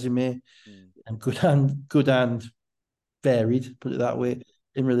of a resume and good and varied, put it that way,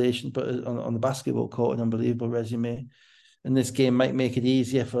 in relation, but on the basketball court, an unbelievable resume. And this game might make it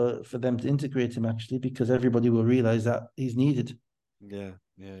easier for them to integrate him, actually, because everybody will realize that he's needed. Yeah.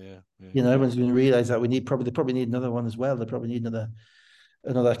 Everyone's going to realize that they probably need another one as well. They probably need another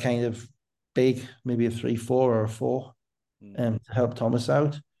kind of big, maybe a 3-4 or a 4, to help Thomas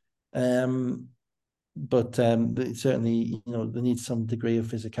out. But they certainly, they need some degree of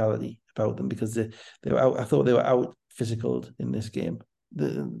physicality about them because they were out. I thought they were out physicaled in this game. They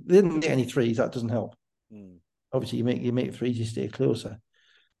didn't make any threes. That doesn't help. Obviously, you make threes, you stay closer.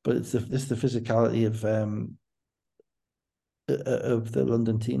 But it's the physicality of the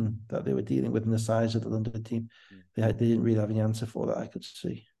London team that they were dealing with and the size of the London team. They didn't really have any answer for that, I could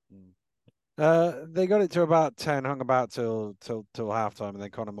see. They got it to about 10, hung about till halftime, and then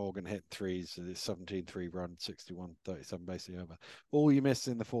Conor Morgan hit threes. So this 17-3 run, 61-37, basically over. All you missed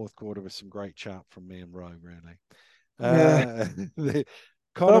in the fourth quarter was some great chat from me and Ro, really.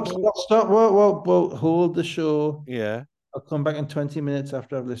 Stop. Whoa, hold the show. Yeah. I'll come back in 20 minutes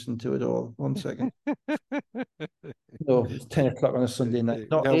after I've listened to it all. 1 second. No, it's 10 o'clock on a Sunday night.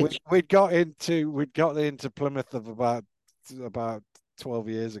 We'd got into Plymouth of about 12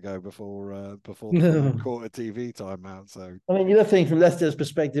 years ago before the quarter TV time out. So I mean, the other thing from Leicester's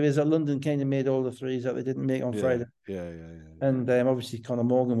perspective is that London kind of made all the threes that they didn't make on Friday. Yeah. And obviously Conor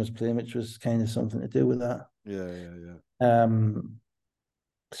Morgan was playing, which was kind of something to do with that. Yeah.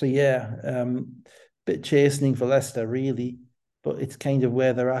 So bit chastening for Leicester, really, but it's kind of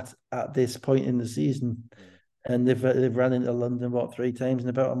where they're at this point in the season. And they've run into London 3 times in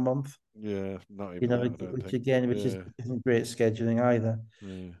about a month. Yeah, not You even know, that, I don't which think. again, which Yeah, isn't great scheduling either.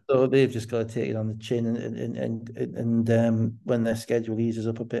 yeah. So they've just got to take it on the chin, and when their schedule eases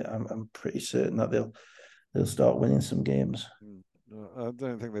up a bit, I'm pretty certain that they'll start winning some games. Mm. No, I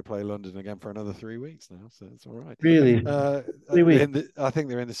don't think they play London again for another 3 weeks now, so it's all right. Really, Uh, 3 weeks. I think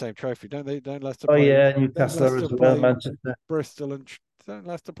they're in the same trophy, don't they? Oh yeah, Don't Newcastle Leicester as well, play Manchester. Bristol and don't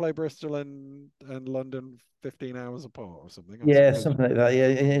Leicester play Bristol and London 15 hours apart or something? I Yeah, seem to. something like that.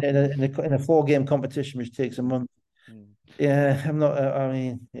 Yeah, Mm, in a 4 game competition, which takes a mm, month. mm. Yeah, I'm not. I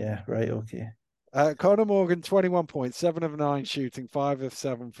mean, yeah, right, okay. Connor Morgan, 21 points, 7 of 9 shooting, 5 of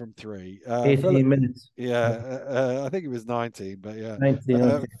 7 from three. Philip, 18 minutes. yeah, Yeah, I think it was 19, but yeah. 19.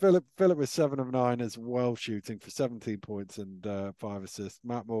 Okay. Philip was 7 of 9 as well, shooting for 17 points and 5 assists.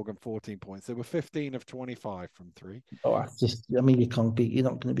 Matt Morgan, 14 points. They were 15 of 25 from three. Oh, that's just. I mean, you can't be. You're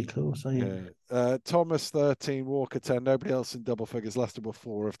not going to be close, are you? Yeah. Thomas, 13, Walker, 10. Nobody else in double figures. Leicester were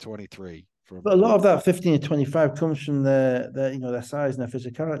 4 of 23 But a from. lot of that 15 to 25 comes from their size and their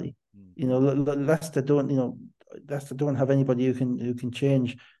physicality. Mm, Leicester don't, Leicester don't have anybody who can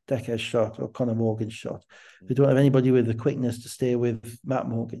change Decker's shot or Conor Morgan's shot. They mm, don't have anybody with the quickness to stay with Matt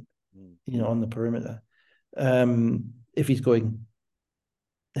Morgan, mm, on the perimeter. If he's going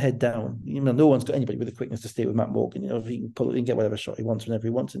head down, no one's got anybody with the quickness to stay with Matt Morgan. If he can pull it, he can get whatever shot he wants whenever he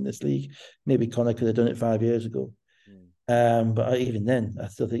wants in this league. Maybe Conor could have done it 5 years ago. mm, But even then, I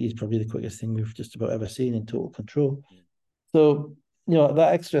still think he's probably the quickest thing we've just about ever seen in total control. mm, So,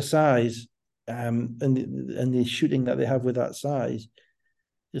 that extra size, and the shooting that they have with that size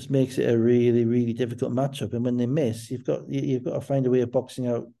just makes it a really, really difficult matchup. And when they miss, you've got to find a way of boxing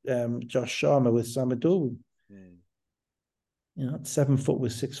out Josh Sharma with Samadou. mm, 7 foot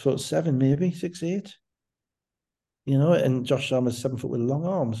with 6'7", maybe 6'8". And Josh Sharma's 7 foot with long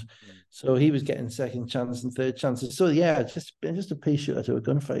arms. mm. So he was getting second chance and third chances. So yeah, just a pea shooter to a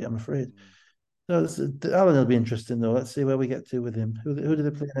gunfight, I'm afraid. Mm. So Alan will be interesting though. Let's see where we get to with him. Who do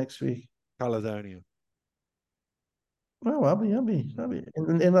they play next week? Caledonia. Oh, I'll be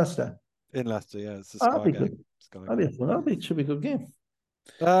Mm. in Leicester. In Leicester, yeah, it's a Oh, that'll Sky be game. good. Sky That'll game. be fun. Should be a good game.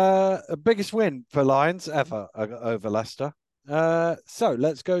 A biggest win for Lions ever over Leicester. So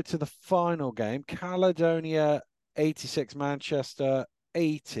let's go to the final game. Caledonia 86, Manchester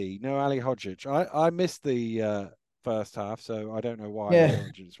 80. No Ali Hodgic. I missed the first half, so I don't know why Ali Yeah.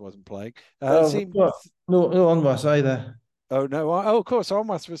 Hodgic wasn't playing. Oh, Seemed. no, no on us either. Oh no! Oh, of course,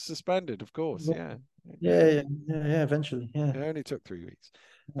 Almas was suspended. Of course, yeah. Yeah, yeah, yeah, yeah. Eventually, yeah. It only took 3 weeks.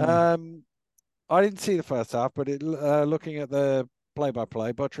 Mm. Um, I didn't see the first half, but looking at the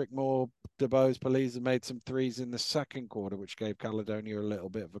play-by-play, Buttrick, Moore, DeBose, Paliza made some threes in the second quarter, which gave Caledonia a little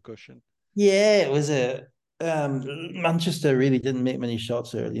bit of a cushion. Yeah, it was a Manchester really didn't make many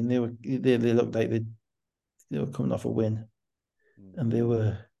shots early, and they looked like they were coming off a win, Mm, and they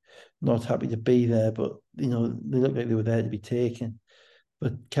were not happy to be there, but they looked like they were there to be taken.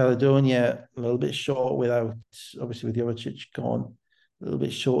 But Caledonia a little bit short without, obviously with Jovicic gone, a little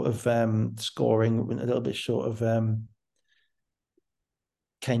bit short of scoring, a little bit short of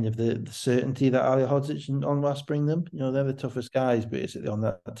kind of the certainty that Ali Hodzic and Onwas bring them. They're the toughest guys basically on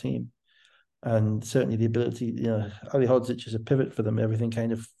that team. And certainly the ability, Ali Hodzic is a pivot for them. Everything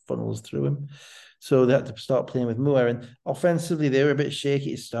kind of funnels through him. So they had to start playing with Moore. And offensively, they were a bit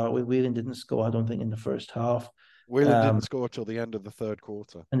shaky to start with. Whelan didn't score, I don't think, in the first half. Whelan Um, didn't score till the end of the third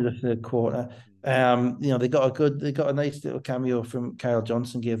quarter. in the third quarter. They got a nice little cameo from Kyle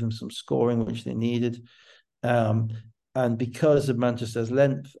Johnson, gave them some scoring, which they needed. Um, and because of Manchester's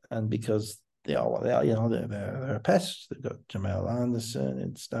length and because they are what they are, they're a pest. They've got Jamal Anderson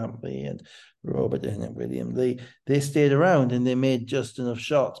and Stampley and Robert and William Lee. They stayed around and they made just enough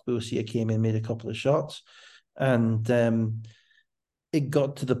shots. Boussier came in, made a couple of shots, and it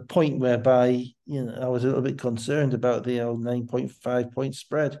got to the point whereby I was a little bit concerned about the old 9.5 point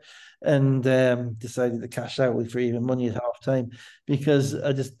spread, and decided to cash out with for even money at half time because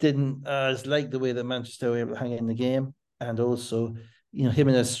I just didn't. I just liked the way that Manchester were able to hang in the game, and also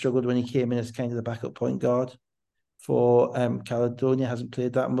Jimenez struggled when he came in as kind of the backup point guard for Caledonia. Hasn't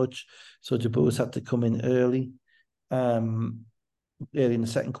played that much, so Jabuz had to come in um, early in the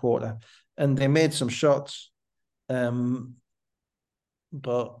second quarter, and they made some shots.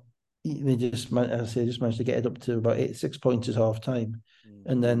 But they just, as I say, just managed to get it up to about 6 points at half time, Mm.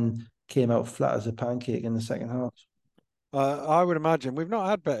 and then came out flat as a pancake in the second half. I would imagine we've not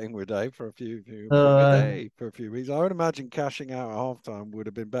had betting with Dave for a few with Uh, Dave for a few weeks. I would imagine cashing out at halftime would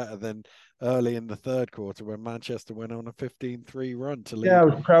have been better than early in the third quarter when Manchester went on a 15-3 run to yeah, I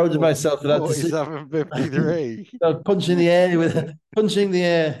lead was proud of myself for that decision. 47-53. Punching the air with punching the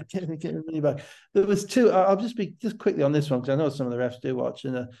air, getting really back. There was two. I'll just quickly on this one because I know some of the refs do watch,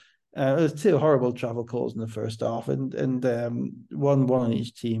 and There's two horrible travel calls in the first half, and one on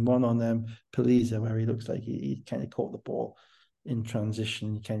each team. One on Paliza, where he looks like he kind of caught the ball in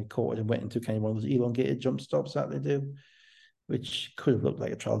transition. He kind of caught it and went into kind of one of those elongated jump stops that they do, which could have looked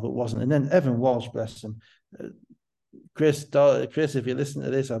like a travel, but wasn't. And then Evan Walsh, bless him. Chris, if you listen to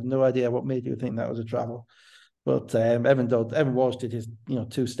this, I have no idea what made you think that was a travel. But Evan Walsh did his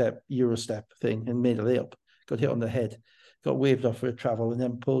two-step Euro step thing and made a layup, got hit on the head, got waved off for a travel, and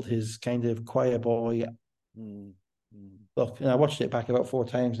then pulled his kind of choir boy look. And I watched it back about 4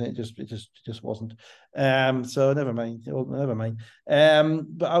 times, and it just wasn't. So never mind. Never mind.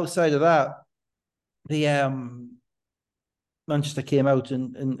 But outside of that, the Manchester came out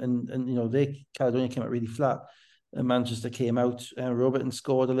and Caledonia came out really flat. And Manchester came out and Robertson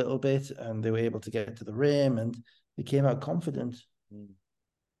scored a little bit, and they were able to get to the rim, and they came out confident.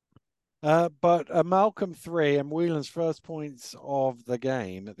 But Malcolm 3 and Whelan's first points of the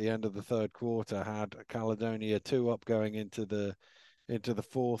game at the end of the third quarter had Caledonia 2 up going into the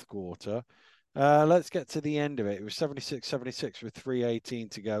fourth quarter. Let's get to the end of it. It was 76-76 with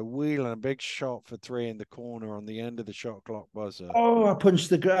 3:18 to go. Whelan, a big shot for 3 in the corner on the end of the shot clock buzzer. Oh, I punched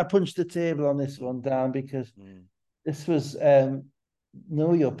the table on this one down, because this was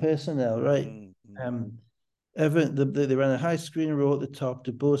know your personnel, right? Everton, they ran a high screen row at the top.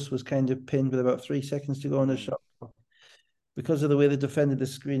 DeBose was kind of pinned with about 3 seconds to go on the shot clock. Because of the way they defended the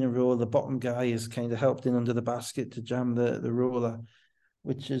screen and roll, the bottom guy is kind of helped in under the basket to jam the roller,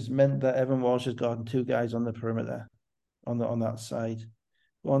 which has meant that Evan Walsh has gotten 2 guys on the perimeter on that side.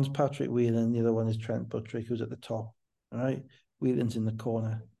 One's Patrick Whelan, and the other one is Trent Buttrick, who's at the top. All right, Whelan's in the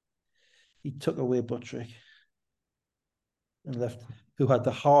corner. He took away Buttrick and left who had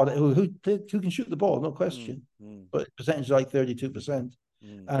the hard, who can shoot the ball, no question, but percentage is like 32%,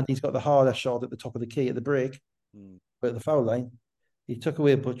 and he's got the harder shot at the top of the key at the break, but at the foul line, he took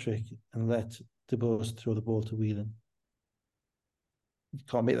away Buttrick and let DeBose throw the ball to Whelan. You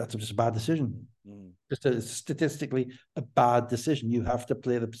can't make that just a bad decision. Just a statistically a bad decision. You have to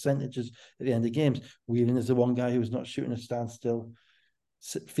play the percentages at the end of games. Whelan is the one guy who's not shooting a standstill,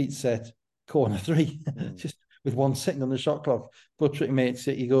 feet set, corner 3, just with 1 second on the shot clock. Buttrick makes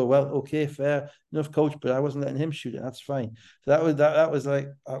it. You go, well, okay, fair enough, coach, but I wasn't letting him shoot it. That's fine. So that was like,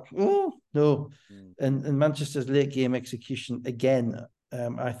 oh no. And Manchester's late game execution again.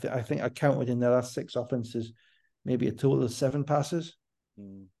 I think I counted in their last 6 offenses, maybe a total of 7 passes.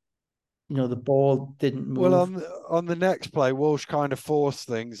 The ball didn't move. Well, on the next play, Walsh kind of forced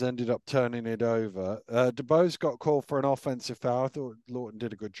things, ended up turning it over. DeBose got called for an offensive foul. I thought Lawton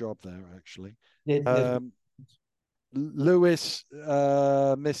did a good job there, actually. Lewis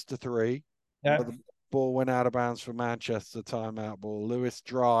missed a 3. Yeah. But the ball went out of bounds for Manchester, timeout ball. Lewis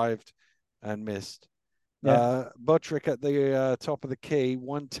drived and missed. Buttrick at the top of the key,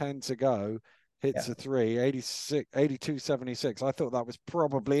 1:10 to go, hits a 3, 82-76. I thought that was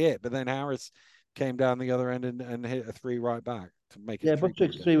probably it, but then Harris came down the other end and hit a 3 right back to make it. Yeah,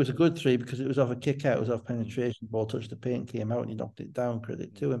 Buttrick's 3 was a good 3 because it was off a kick out, it was off penetration. Ball touched the paint, came out, and he knocked it down.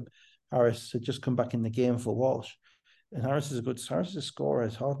 Credit to him. Harris had just come back in the game for Walsh. And Harris is a scorer.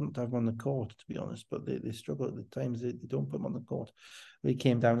 It's hard not to have him on the court, to be honest, but they struggle at the times. They don't put him on the court. He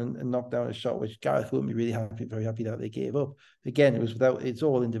came down and knocked down a shot, which Gareth wouldn't be really happy, very happy that they gave up. Again, it's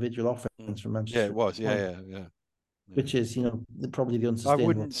all individual offense from Manchester. Yeah, it was. Yeah. Which is, probably the unsustainable.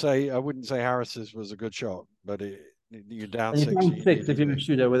 I wouldn't say Harris's was a good shot, but you're down and 6. You're down 6 if you're a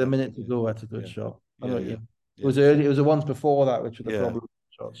shooter with a minute to go. That's a good shot. It was early. It was the ones before that, which were the problem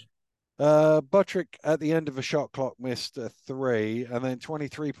shots. Buttrick at the end of a shot clock missed a 3, and then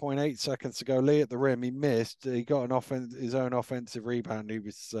 23.8 seconds to go. Lee at the rim, he missed. He got his own offensive rebound. He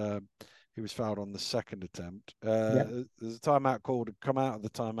was fouled on the second attempt. There's a timeout called to come out of the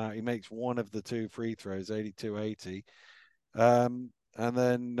timeout. He makes one of the 2 free throws, 82-80. And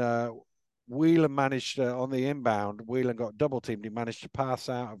then Whelan managed on the inbound. Whelan got double teamed. He managed to pass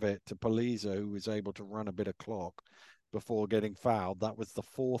out of it to Paliza, who was able to run a bit of clock before getting fouled. That was the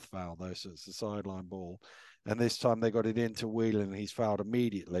 4th foul, though, so it's a sideline ball. And this time they got it into Whelan, and he's fouled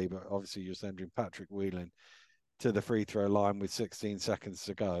immediately, but obviously you're sending Patrick Whelan to the free throw line with 16 seconds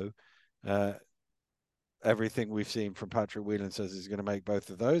to go. Everything we've seen from Patrick Whelan says he's going to make both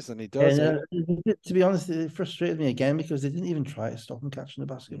of those, and he does. To be honest, it frustrated me again because they didn't even try to stop him catching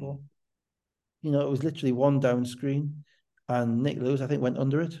the basketball. It was literally 1 down screen, and Nick Lewis, I think, went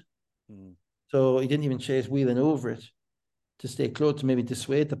under it. So he didn't even chase Whelan over it to stay close, to maybe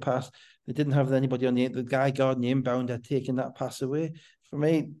dissuade the pass. They didn't have anybody on the guy guarding the inbound had taken that pass away. For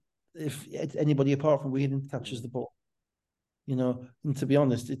me, if anybody apart from Whelan touches the ball, and to be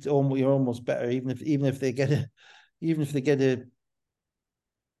honest, you're almost better even if they get a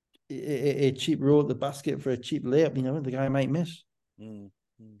a cheap roll at the basket for a cheap layup, the guy might miss. Mm,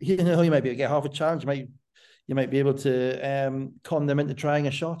 mm. You might be able to get half a challenge. You might be able to con them into trying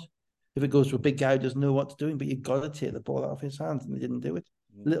a shot. If it goes to a big guy who doesn't know what to do, but you've got to take the ball out of his hands, and they didn't do it.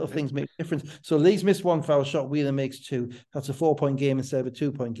 Little things make a difference. So Lee's missed one foul shot, Wheeler makes two. That's a 4-point game instead of a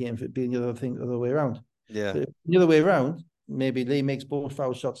 2-point game if it being the other way around. Yeah. But the other way around, maybe Lee makes both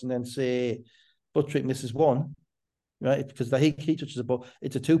foul shots and then say Buttrick misses one, right? Because he touches the ball.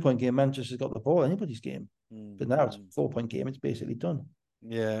 It's a 2-point game. Manchester's got the ball, anybody's game. But now it's a 4-point game. It's basically done.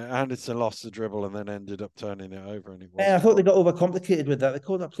 Yeah, Anderson lost the dribble and then ended up turning it over. And I thought they got overcomplicated with that. They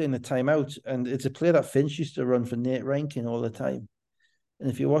called that play in the timeout, and it's a play that Finch used to run for Nate Rankin all the time. And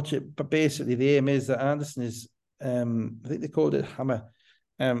if you watch it, but basically the aim is that Anderson is, I think they called it hammer.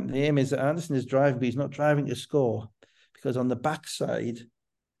 The aim is that Anderson is driving, but he's not driving to score, because on the backside,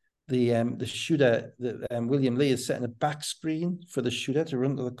 the shooter, William Lee, is setting a back screen for the shooter to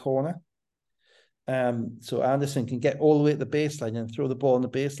run to the corner. So Anderson can get all the way to the baseline and throw the ball on the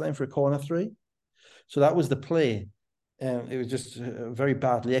baseline for a corner three. So that was the play. It was just very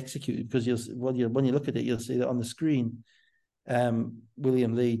badly executed, because when you look at it, you'll see that on the screen,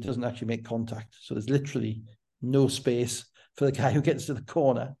 William Lee doesn't actually make contact. So there's literally no space for the guy who gets to the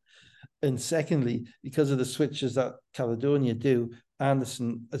corner. And secondly, because of the switches that Caledonia do,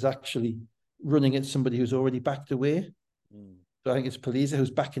 Anderson is actually running at somebody who's already backed away. So I think it's Paliza who's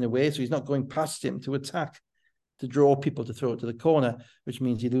backing away. So he's not going past him to attack, to draw people to throw it to the corner, which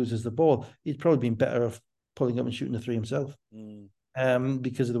means he loses the ball. He'd probably been better off pulling up and shooting the three himself,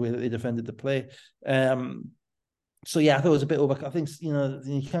 because of the way that they defended the play. So yeah, I thought it was a bit over. I think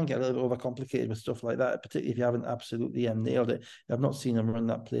you can get a little bit overcomplicated with stuff like that, particularly if you haven't absolutely nailed it. I've not seen them run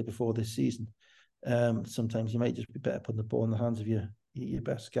that play before this season. Sometimes you might just be better putting the ball in the hands of your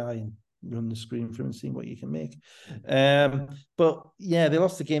best guy and run the screen for him and seeing what you can make. But yeah, they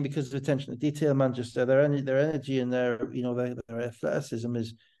lost the game because of attention to detail. Manchester, their energy and their athleticism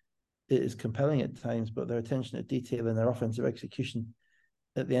is compelling at times, but their attention to detail and their offensive execution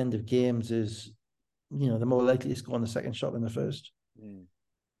at the end of games is, they're more likely to score on the second shot than the first.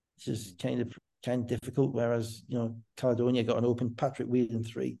 It's just kind of difficult. Whereas, Caledonia got an open Patrick Whelan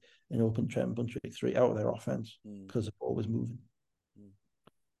three, an open Trent Buttrick three out of their offense because the ball was moving.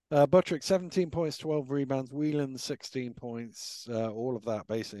 Buttrick 17 points, 12 rebounds. Whelan 16 points. All of that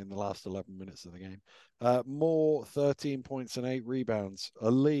basically in the last 11 minutes of the game. Moore 13 points and 8 rebounds.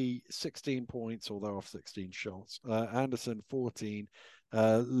 Lee 16 points, although off 16 shots. Anderson 14.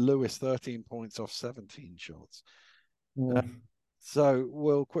 Lewis 13 points off 17 shots. So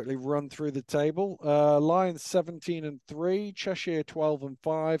we'll quickly run through the table. Lions 17-3, Cheshire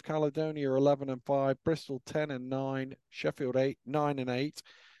 12-5, Caledonia 11-5, Bristol 10-9, Sheffield 9-8,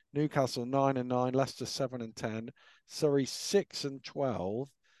 Newcastle 9-9, Leicester 7-10, Surrey 6-12,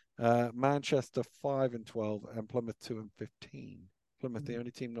 Manchester 5-12, and Plymouth 2-15. Plymouth the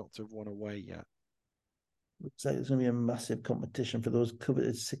only team not to have won away yet. Looks like there's going to be a massive competition for those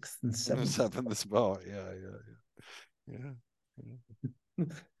coveted 6th and 7th. 7th spot, yeah.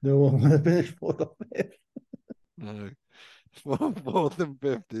 No one want to finish 4th or 5th. No, 4th and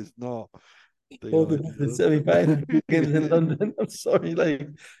 5th is not. 4th and 5th is semi-final games in London. I'm sorry,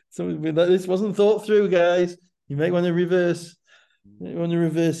 this wasn't thought through, guys. You might want to reverse. You want to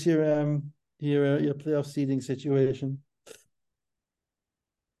reverse your playoff seeding situation.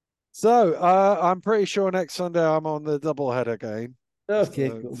 So I'm pretty sure next Sunday I'm on the doubleheader game. Okay,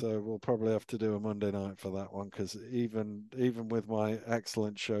 cool. So we'll probably have to do a Monday night for that one, because even with my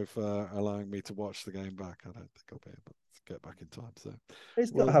excellent chauffeur allowing me to watch the game back, I don't think I'll be able to get back in time. So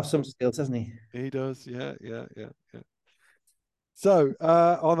he's got to have some skills, hasn't he? He does, yeah. So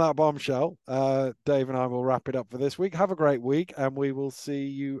on that bombshell, Dave and I will wrap it up for this week. Have a great week, and we will see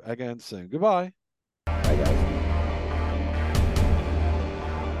you again soon. Goodbye. Bye, guys.